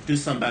gonna do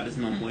something about this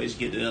minimum wage,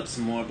 get it up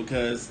some more,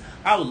 because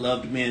I would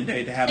love to be in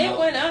day to have it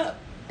went up.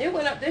 It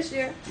went up this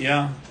year.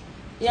 Yeah.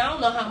 Yeah, I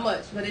don't know how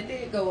much, but it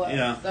did go up.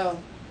 Yeah. So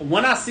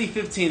when I see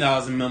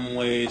 $15 in minimum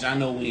wage, I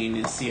know we ain't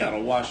in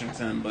Seattle,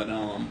 Washington, but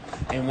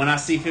and when I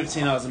see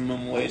 $15 in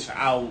minimum wage,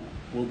 I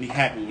will be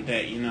happy with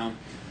that, you know.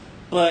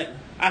 But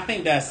I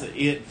think that's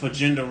it for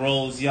gender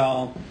roles,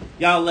 y'all.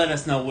 Y'all let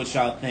us know what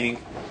y'all think.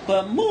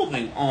 But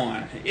moving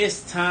on,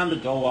 it's time to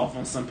go off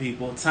on some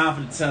people. Time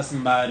for to tell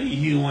somebody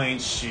you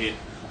ain't shit.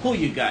 Who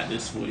you got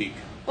this week?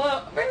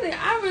 Well, really,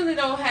 I really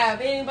don't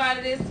have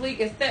anybody this week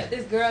except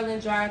this girl in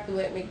drive-thru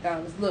at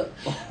McDonald's. Look,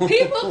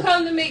 people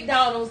come to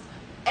McDonald's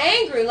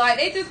angry, like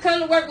they just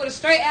come to work with a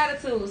straight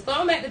attitude. So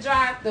I'm at the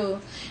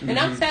drive-thru, and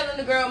I'm telling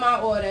the girl my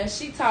order, and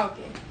she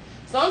talking.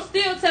 So I'm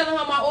still telling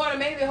her my order,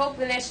 maybe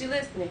hoping that she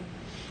listening.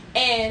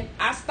 And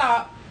I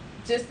stopped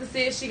just to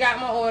see if she got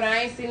my order.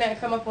 I ain't seen nothing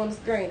come up on the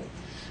screen.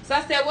 So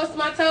I said, what's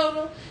my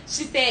total?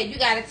 She said, you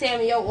got to tell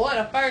me your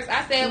order first.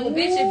 I said, well,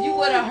 bitch, if you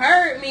would have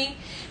heard me,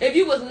 if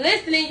you was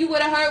listening, you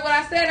would have heard what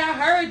I said. I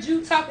heard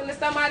you talking to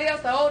somebody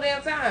else the whole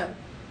damn time.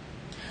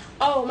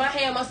 Oh, my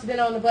hand must have been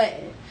on the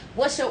button.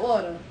 What's your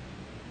order?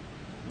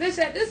 Bitch,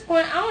 at this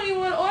point, I don't even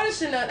want to order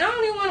shit nothing. I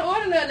don't even want to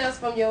order nothing else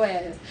from your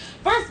ass.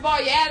 First of all,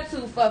 your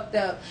attitude fucked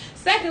up.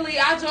 Secondly,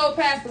 I drove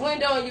past the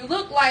window and you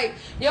look like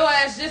your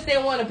ass just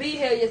didn't want to be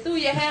here. You threw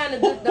your hand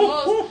in the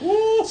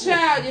most...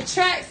 Child, your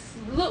tracks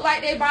look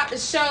like they about to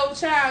show.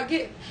 Child,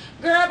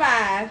 girl,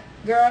 bye.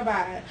 Girl,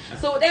 bye.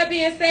 So with that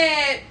being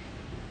said,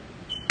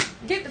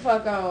 get the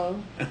fuck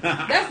on.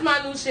 That's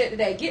my new shit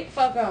today. Get the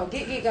fuck on.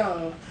 Get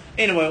gone.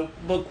 Anyway,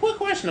 but quick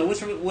question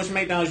though, which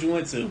McDonald's you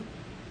went to?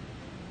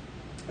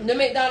 The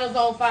McDonald's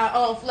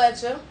on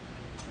Fletcher.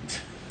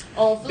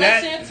 On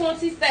Fletcher and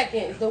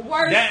 22nd. The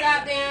worst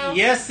goddamn.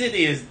 Yes, it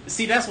is.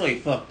 See, that's where he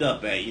fucked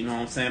up at, you know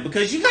what I'm saying?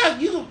 Because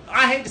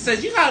I hate to say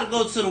it, you got to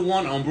go to the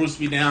one on Bruce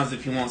B. Downs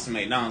if you want some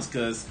McDonald's,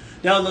 because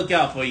they'll look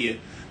out for you.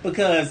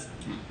 Because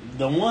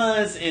the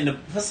ones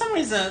for some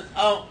reason,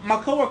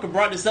 my coworker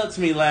brought this up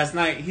to me last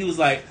night. He was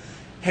like,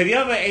 have you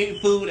ever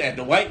ate food at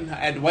the white in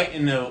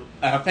the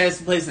fast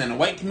food place in the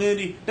white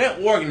community? They're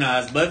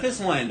organized, but if it's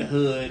one in the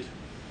hood,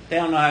 they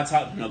don't know how to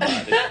talk to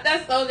nobody.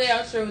 That's so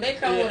damn true. They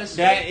come with a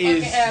straight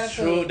fucking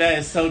attitude. True. That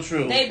is so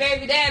true. They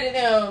baby daddy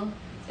them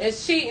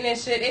is cheating and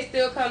shit. They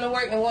still come to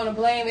work and want to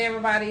blame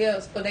everybody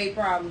else for their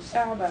problems.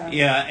 Shout out.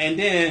 Yeah, and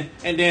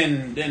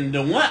then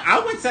the one I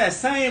went to that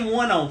same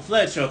one on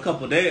Fletcher a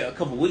couple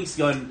weeks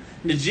ago, and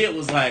the jit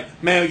was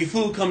like, "Man, your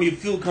food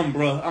come,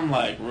 bro." I'm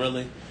like,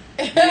 really?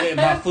 Yeah,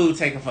 my food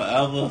taking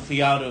forever for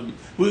y'all to.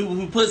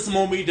 We put some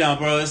more meat down,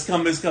 bro. It's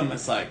coming.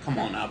 It's like, come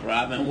on now, bro.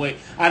 I've been waiting.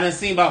 I done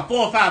seen about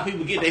 4 or 5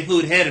 people get their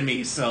food ahead of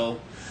me, so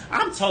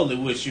I'm totally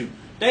with you.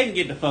 They can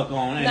get the fuck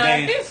on.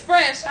 And if it's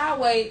fresh, I'll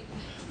wait.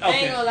 Okay. I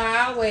ain't gonna lie,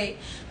 I'll wait.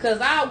 Because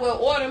I will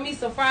order me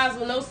some fries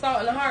with no salt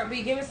in the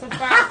heartbeat. Give me some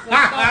fries with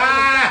some salt on the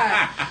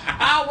side.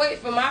 I'll wait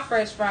for my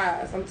fresh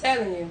fries. I'm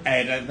telling you.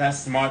 Hey, that's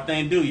a smart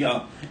thing to do,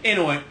 y'all.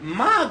 Anyway,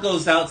 mine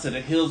goes out to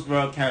the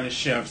Hillsborough County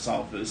Sheriff's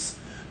Office.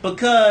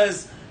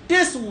 Because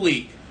this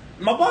week,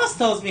 my boss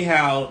tells me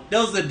how there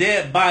was a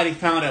dead body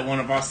found at one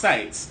of our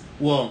sites.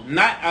 Well,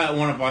 not at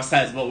one of our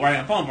sites, but right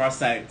in front of our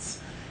sites.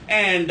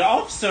 And the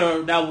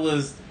officer that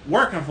was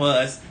working for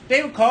us,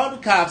 they called the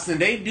cops and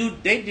they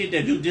did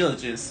their due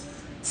diligence.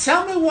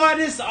 Tell me why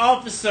this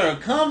officer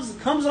comes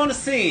on the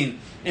scene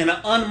in an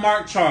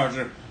unmarked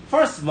Charger.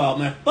 First of all,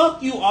 man,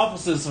 fuck you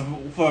officers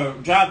for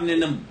driving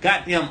in them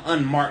goddamn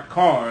unmarked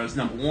cars,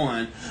 number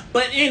one.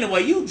 But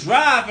anyway, you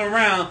drive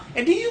around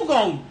and then you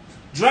gonna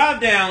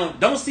drive down,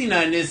 don't see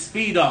nothing, then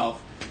speed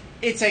off.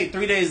 It take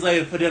 3 days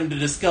later for them to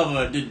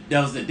discover that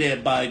was a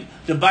dead body.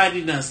 The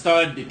body done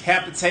started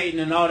decapitating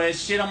and all that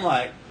shit. I'm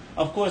like,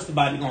 of course the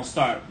body gonna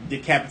start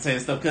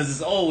decapitating stuff because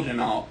it's old and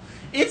all.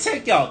 It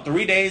take y'all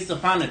 3 days to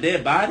find a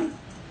dead body?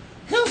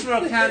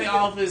 Hillsborough County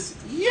Office,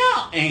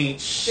 y'all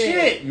ain't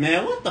shit,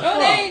 man. What the fuck?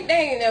 They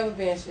ain't never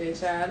been shit,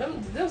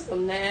 child. Them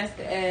some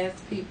nasty ass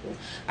people.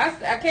 I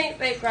can't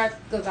say crack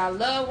because I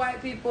love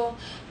white people,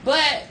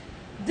 but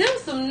them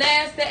some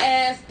nasty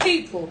ass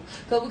people.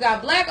 Because we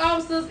got black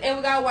officers and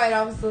we got white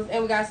officers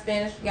and we got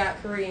Spanish, we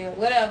got Korean,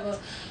 whatever.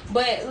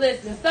 But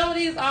listen, some of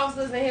these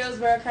officers in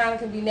Hillsborough County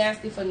can be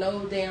nasty for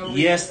no damn reason.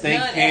 Yes, they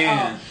None can.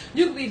 At all.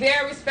 You can be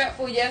very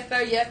respectful, yes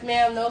sir, yes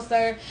ma'am, no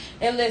sir.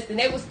 And listen,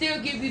 they will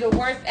still give you the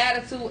worst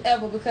attitude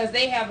ever because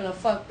they having a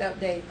fucked up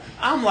day.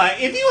 I'm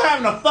like, if you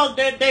having a fucked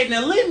up day,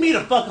 then leave me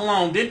the fuck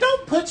alone. Then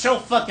don't put your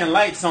fucking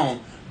lights on.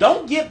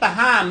 Don't get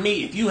behind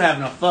me if you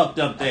having a fucked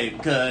up day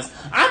because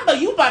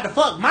you about to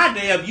fuck my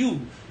day up.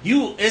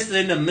 It's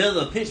in the middle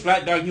of pitch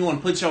black dark. You want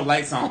to put your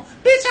lights on,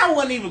 bitch. I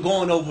wasn't even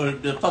going over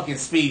the fucking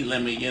speed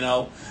limit, you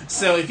know.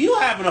 So if you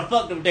having a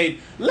fucked up day,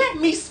 let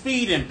me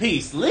speed in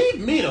peace. Leave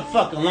me the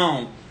fuck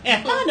alone.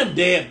 And find them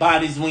dead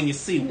bodies when you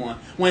see one.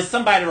 When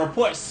somebody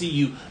reports to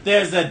you,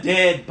 there's a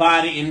dead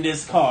body in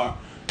this car.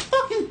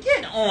 Fucking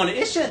get on it.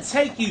 It should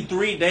take you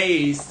 3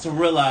 days to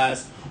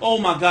realize, oh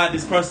my God,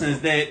 this person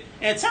is dead.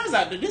 And it turns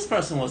out that this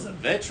person was a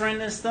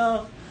veteran and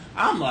stuff.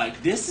 I'm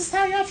like, this is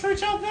how y'all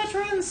treat y'all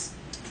veterans?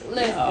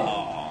 Listen,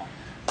 Oh.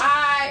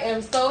 I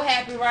am so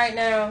happy right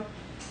now.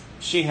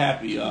 She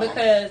happy, y'all.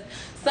 Because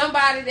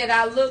somebody that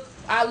I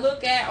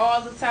look at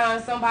all the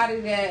time,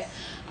 somebody that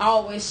I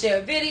always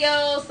share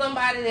videos,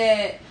 somebody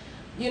that,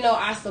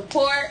 I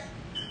support,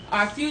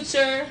 our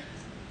future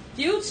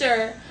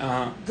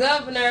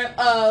governor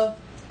of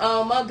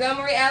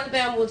Montgomery,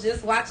 Alabama, was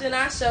just watching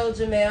our show,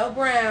 Jamel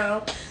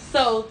Brown.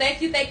 So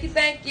thank you.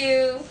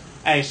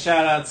 Hey,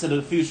 shout out to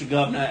the future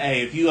governor.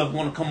 Hey, if you ever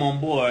want to come on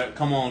board,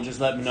 come on, just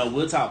let me know.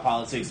 We'll talk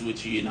politics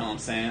with you, you know what I'm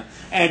saying?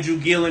 Andrew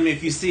Gillum,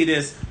 if you see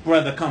this,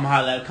 brother, come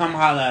holler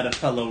at a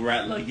fellow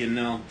rattler, you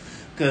know?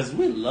 Because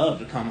we love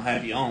to come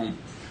have you on.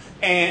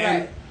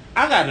 And Right.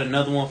 I got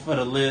another one for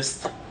the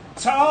list.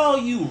 To all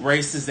you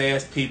racist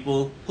ass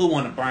people who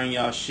want to burn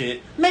y'all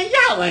shit, man,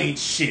 y'all ain't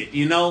shit,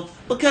 you know?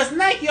 Because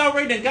Nike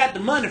already done got the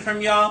money from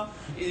y'all.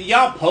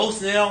 Y'all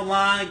posting it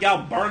online,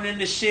 y'all burning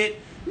the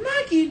shit.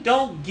 Nike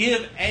don't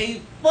give a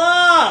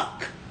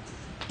fuck.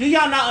 Do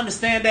y'all not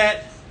understand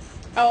that?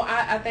 Oh,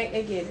 I think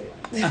they get it.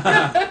 And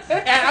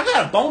I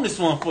got a bonus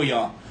one for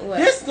y'all. What?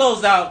 This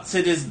goes out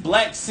to this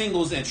black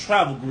singles and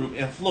travel group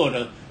in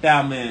Florida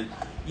that I'm in.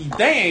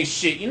 They ain't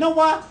shit. You know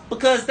why?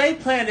 Because they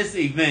planned this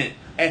event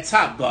at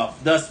Topgolf.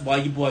 That's why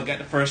your boy got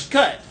the first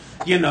cut.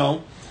 You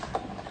know,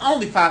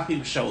 only 5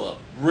 people show up.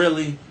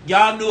 Really?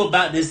 Y'all knew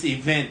about this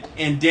event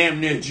in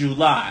damn near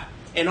July,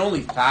 and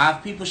only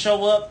 5 people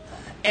show up.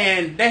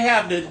 And they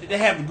have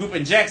the group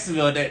in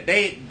Jacksonville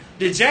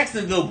the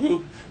Jacksonville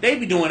group, they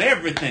be doing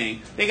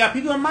everything. They got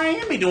people in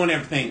Miami doing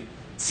everything.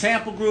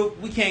 Tampa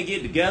group, we can't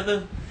get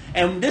together.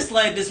 And this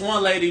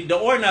one lady, the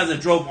organizer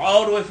drove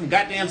all the way from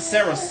goddamn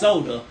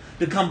Sarasota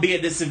to come be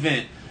at this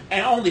event.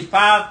 And only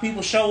 5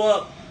 people show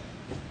up.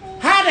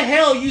 How the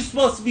hell are you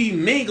supposed to be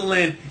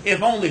mingling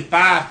if only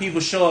 5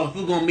 people show up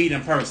if we're going to meet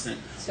in person?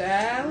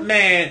 Child.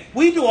 Man,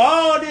 we do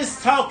all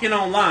this talking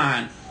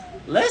online.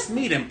 Let's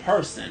meet in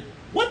person.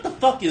 What the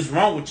fuck is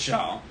wrong with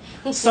y'all?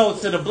 So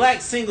to the black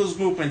singles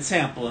group in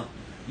Tampa,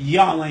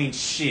 y'all ain't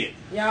shit.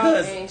 Y'all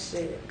ain't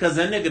shit. Because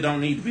a nigga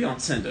don't need to be on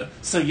Tinder.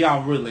 So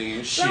y'all really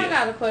ain't shit. So I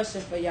got a question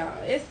for y'all.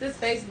 It's this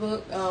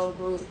Facebook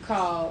group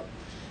called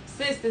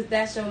Sisters,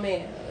 That's Your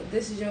Man.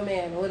 This is your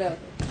man, or whatever.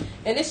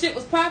 And this shit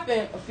was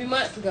popping a few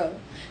months ago.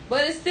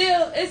 But it's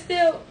still,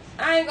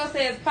 I ain't gonna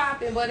say it's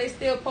popping, but they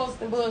still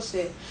posting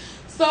bullshit.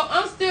 So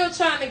I'm still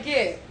trying to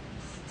get,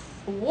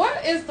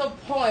 what is the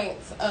point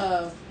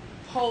of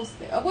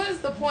posting? Or what is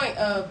the point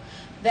of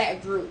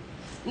that group?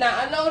 Now,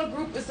 I know the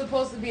group is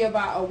supposed to be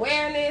about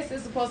awareness.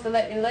 It's supposed to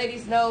let the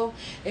ladies know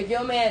if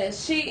your man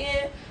is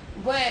cheating.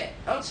 But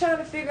I'm trying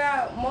to figure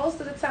out, most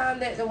of the time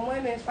that the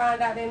women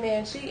find out their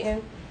man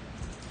cheating,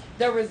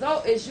 the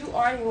result is you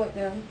arguing with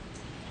them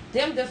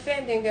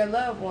defending their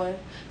loved one.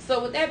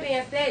 So with that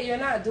being said, you're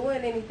not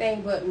doing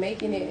anything but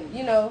making it,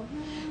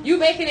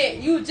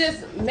 you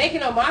just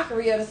making a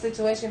mockery of the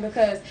situation,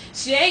 because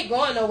she ain't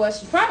going nowhere.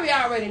 She probably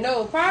already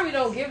know, probably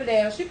don't give a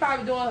damn. She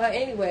probably doing her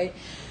anyway.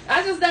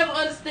 I just never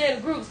understand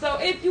the group. So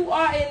if you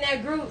are in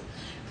that group,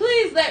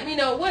 please let me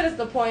know, what is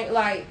the point?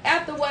 Like,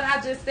 after what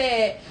I just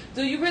said,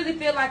 do you really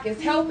feel like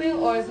it's helping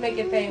or it's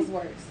making things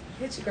worse?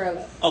 Hit your girl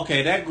up.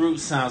 Okay, that group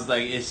sounds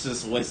like it's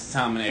just a waste of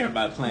time and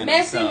everybody playing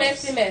messy,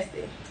 themselves.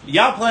 messy.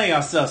 Y'all playing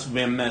yourselves for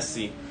being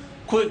messy.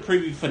 Quick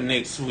preview for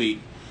next week.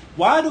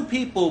 Why do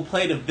people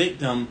play the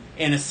victim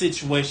in a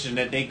situation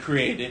that they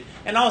created?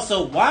 And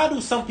also, why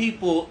do some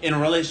people in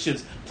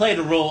relationships play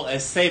the role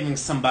as saving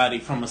somebody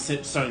from a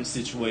certain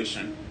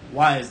situation?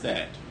 Why is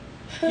that?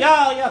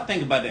 Y'all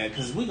think about that,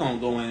 because we're going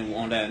to go in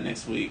on that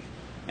next week.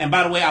 And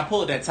by the way, I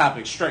pulled that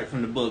topic straight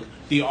from the book,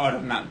 The Art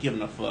of Not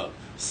Giving a Fuck.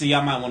 See,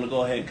 y'all might want to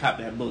go ahead and cop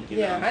that book.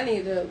 Yeah, I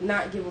need to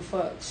not give a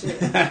fuck. Shit.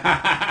 That's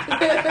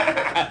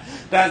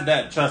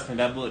that. Trust me,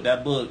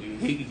 that book,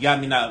 he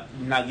got me not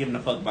giving a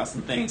fuck about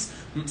some things.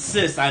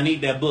 Sis, I need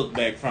that book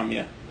back from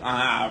you.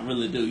 I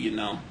really do,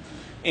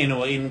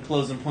 Anyway, any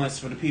closing points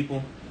for the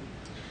people?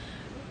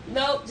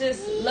 Nope,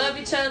 just love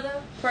each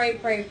other. Pray,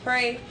 pray,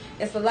 pray.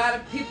 It's a lot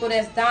of people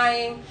that's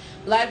dying.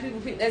 A lot of people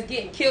that's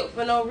getting killed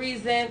for no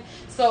reason.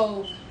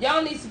 So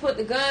y'all need to put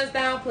the guns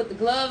down, put the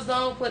gloves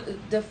on, put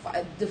the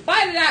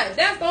fight it out. If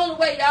that's the only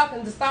way y'all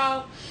can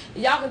dissolve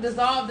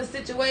the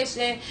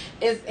situation,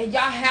 and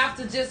y'all have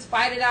to just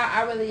fight it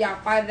out.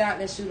 Y'all fight it out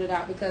and shoot it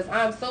out, because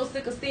I'm so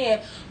sick of seeing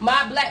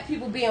my black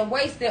people being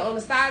wasted on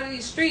the side of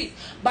these streets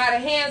by the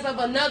hands of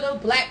another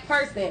black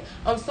person.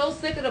 I'm so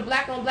sick of the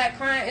black on black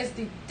crime. It's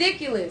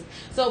ridiculous.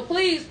 So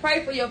please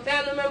pray for your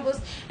family members.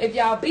 If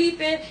y'all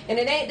beefing and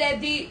it ain't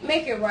that deep,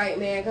 make it right,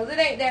 man, because it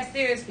ain't that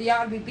serious for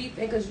y'all to be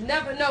beefing, because you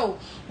never know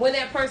when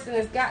that person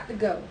has got to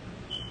go.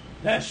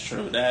 That's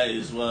true. That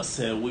is well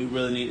said. We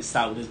really need to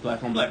stop with this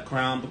black on black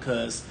crime,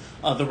 because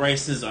other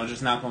races are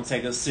just not going to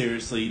take us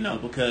seriously,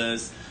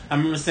 because I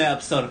remember seeing an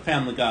episode of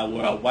Family Guy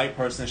where a white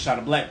person shot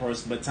a black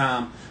person, but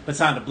time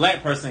the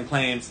black person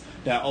claims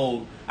that,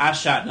 oh, I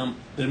shot them,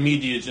 the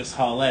media just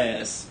haul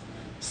ass.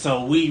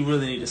 So we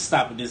really need to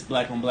stop with this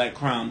black on black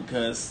crime,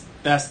 because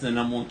that's the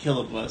number one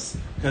killer of us.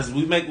 Because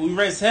we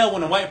raise hell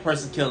when a white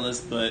person kills us,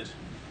 but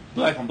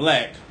black on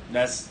black,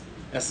 that's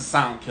a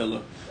silent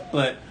killer.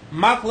 But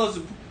my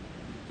closing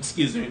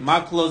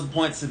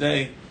point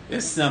today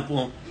is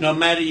simple. No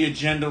matter your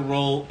gender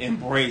role,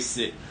 embrace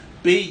it.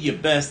 Be your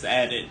best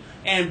at it.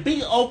 And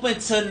be open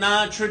to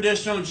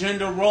non-traditional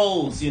gender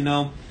roles,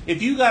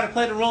 If you got to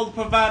play the role of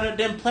provider,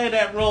 then play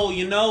that role,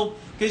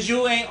 Because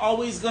you ain't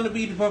always going to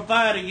be the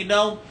provider,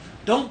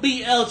 Don't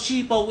be El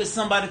Cheapo with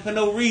somebody for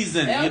no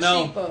reason,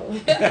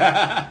 Cheapo.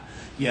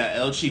 Yeah,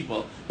 El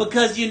Cheapo.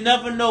 Because you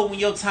never know when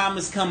your time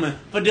is coming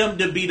for them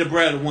to be the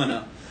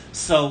breadwinner.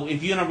 So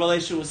if you're in a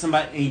relationship with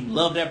somebody and you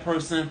love that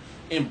person,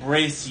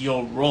 embrace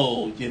your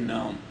role,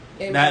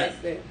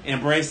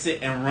 Embrace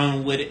it and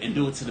run with it and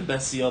do it to the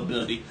best of your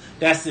ability.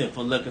 That's it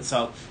for Liquor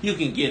Talk. You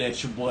can get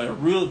at your boy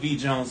Real V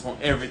Jones on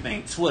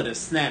everything. Twitter,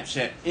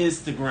 Snapchat,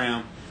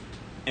 Instagram,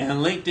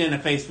 and LinkedIn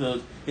and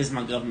Facebook is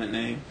my government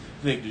name,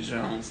 Victor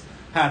Jones.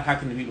 How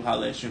can the people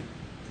holler at you?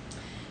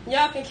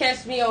 Y'all can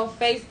catch me on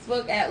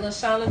Facebook at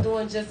LaShauna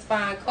Doing Just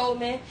Fine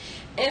Coleman,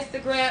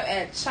 Instagram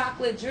at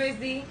Chocolate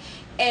Drizzy,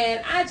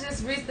 and I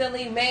just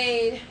recently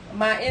made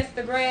my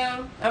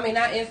Instagram. I mean,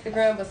 not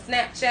Instagram, but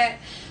Snapchat.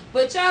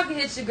 But y'all can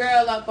hit your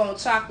girl up on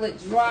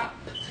Chocolate Drop.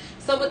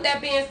 So with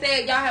that being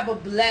said, y'all have a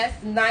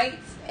blessed night,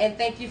 and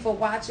thank you for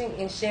watching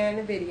and sharing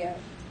the video.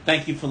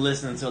 Thank you for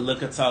listening to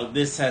Liquor Talk.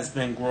 This has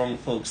been Grown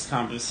Folks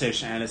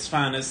Conversation at its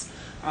finest.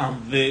 I'm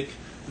Vic.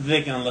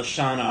 Vic and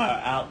LaShauna are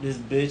out this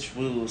bitch.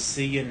 We will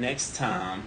see you next time.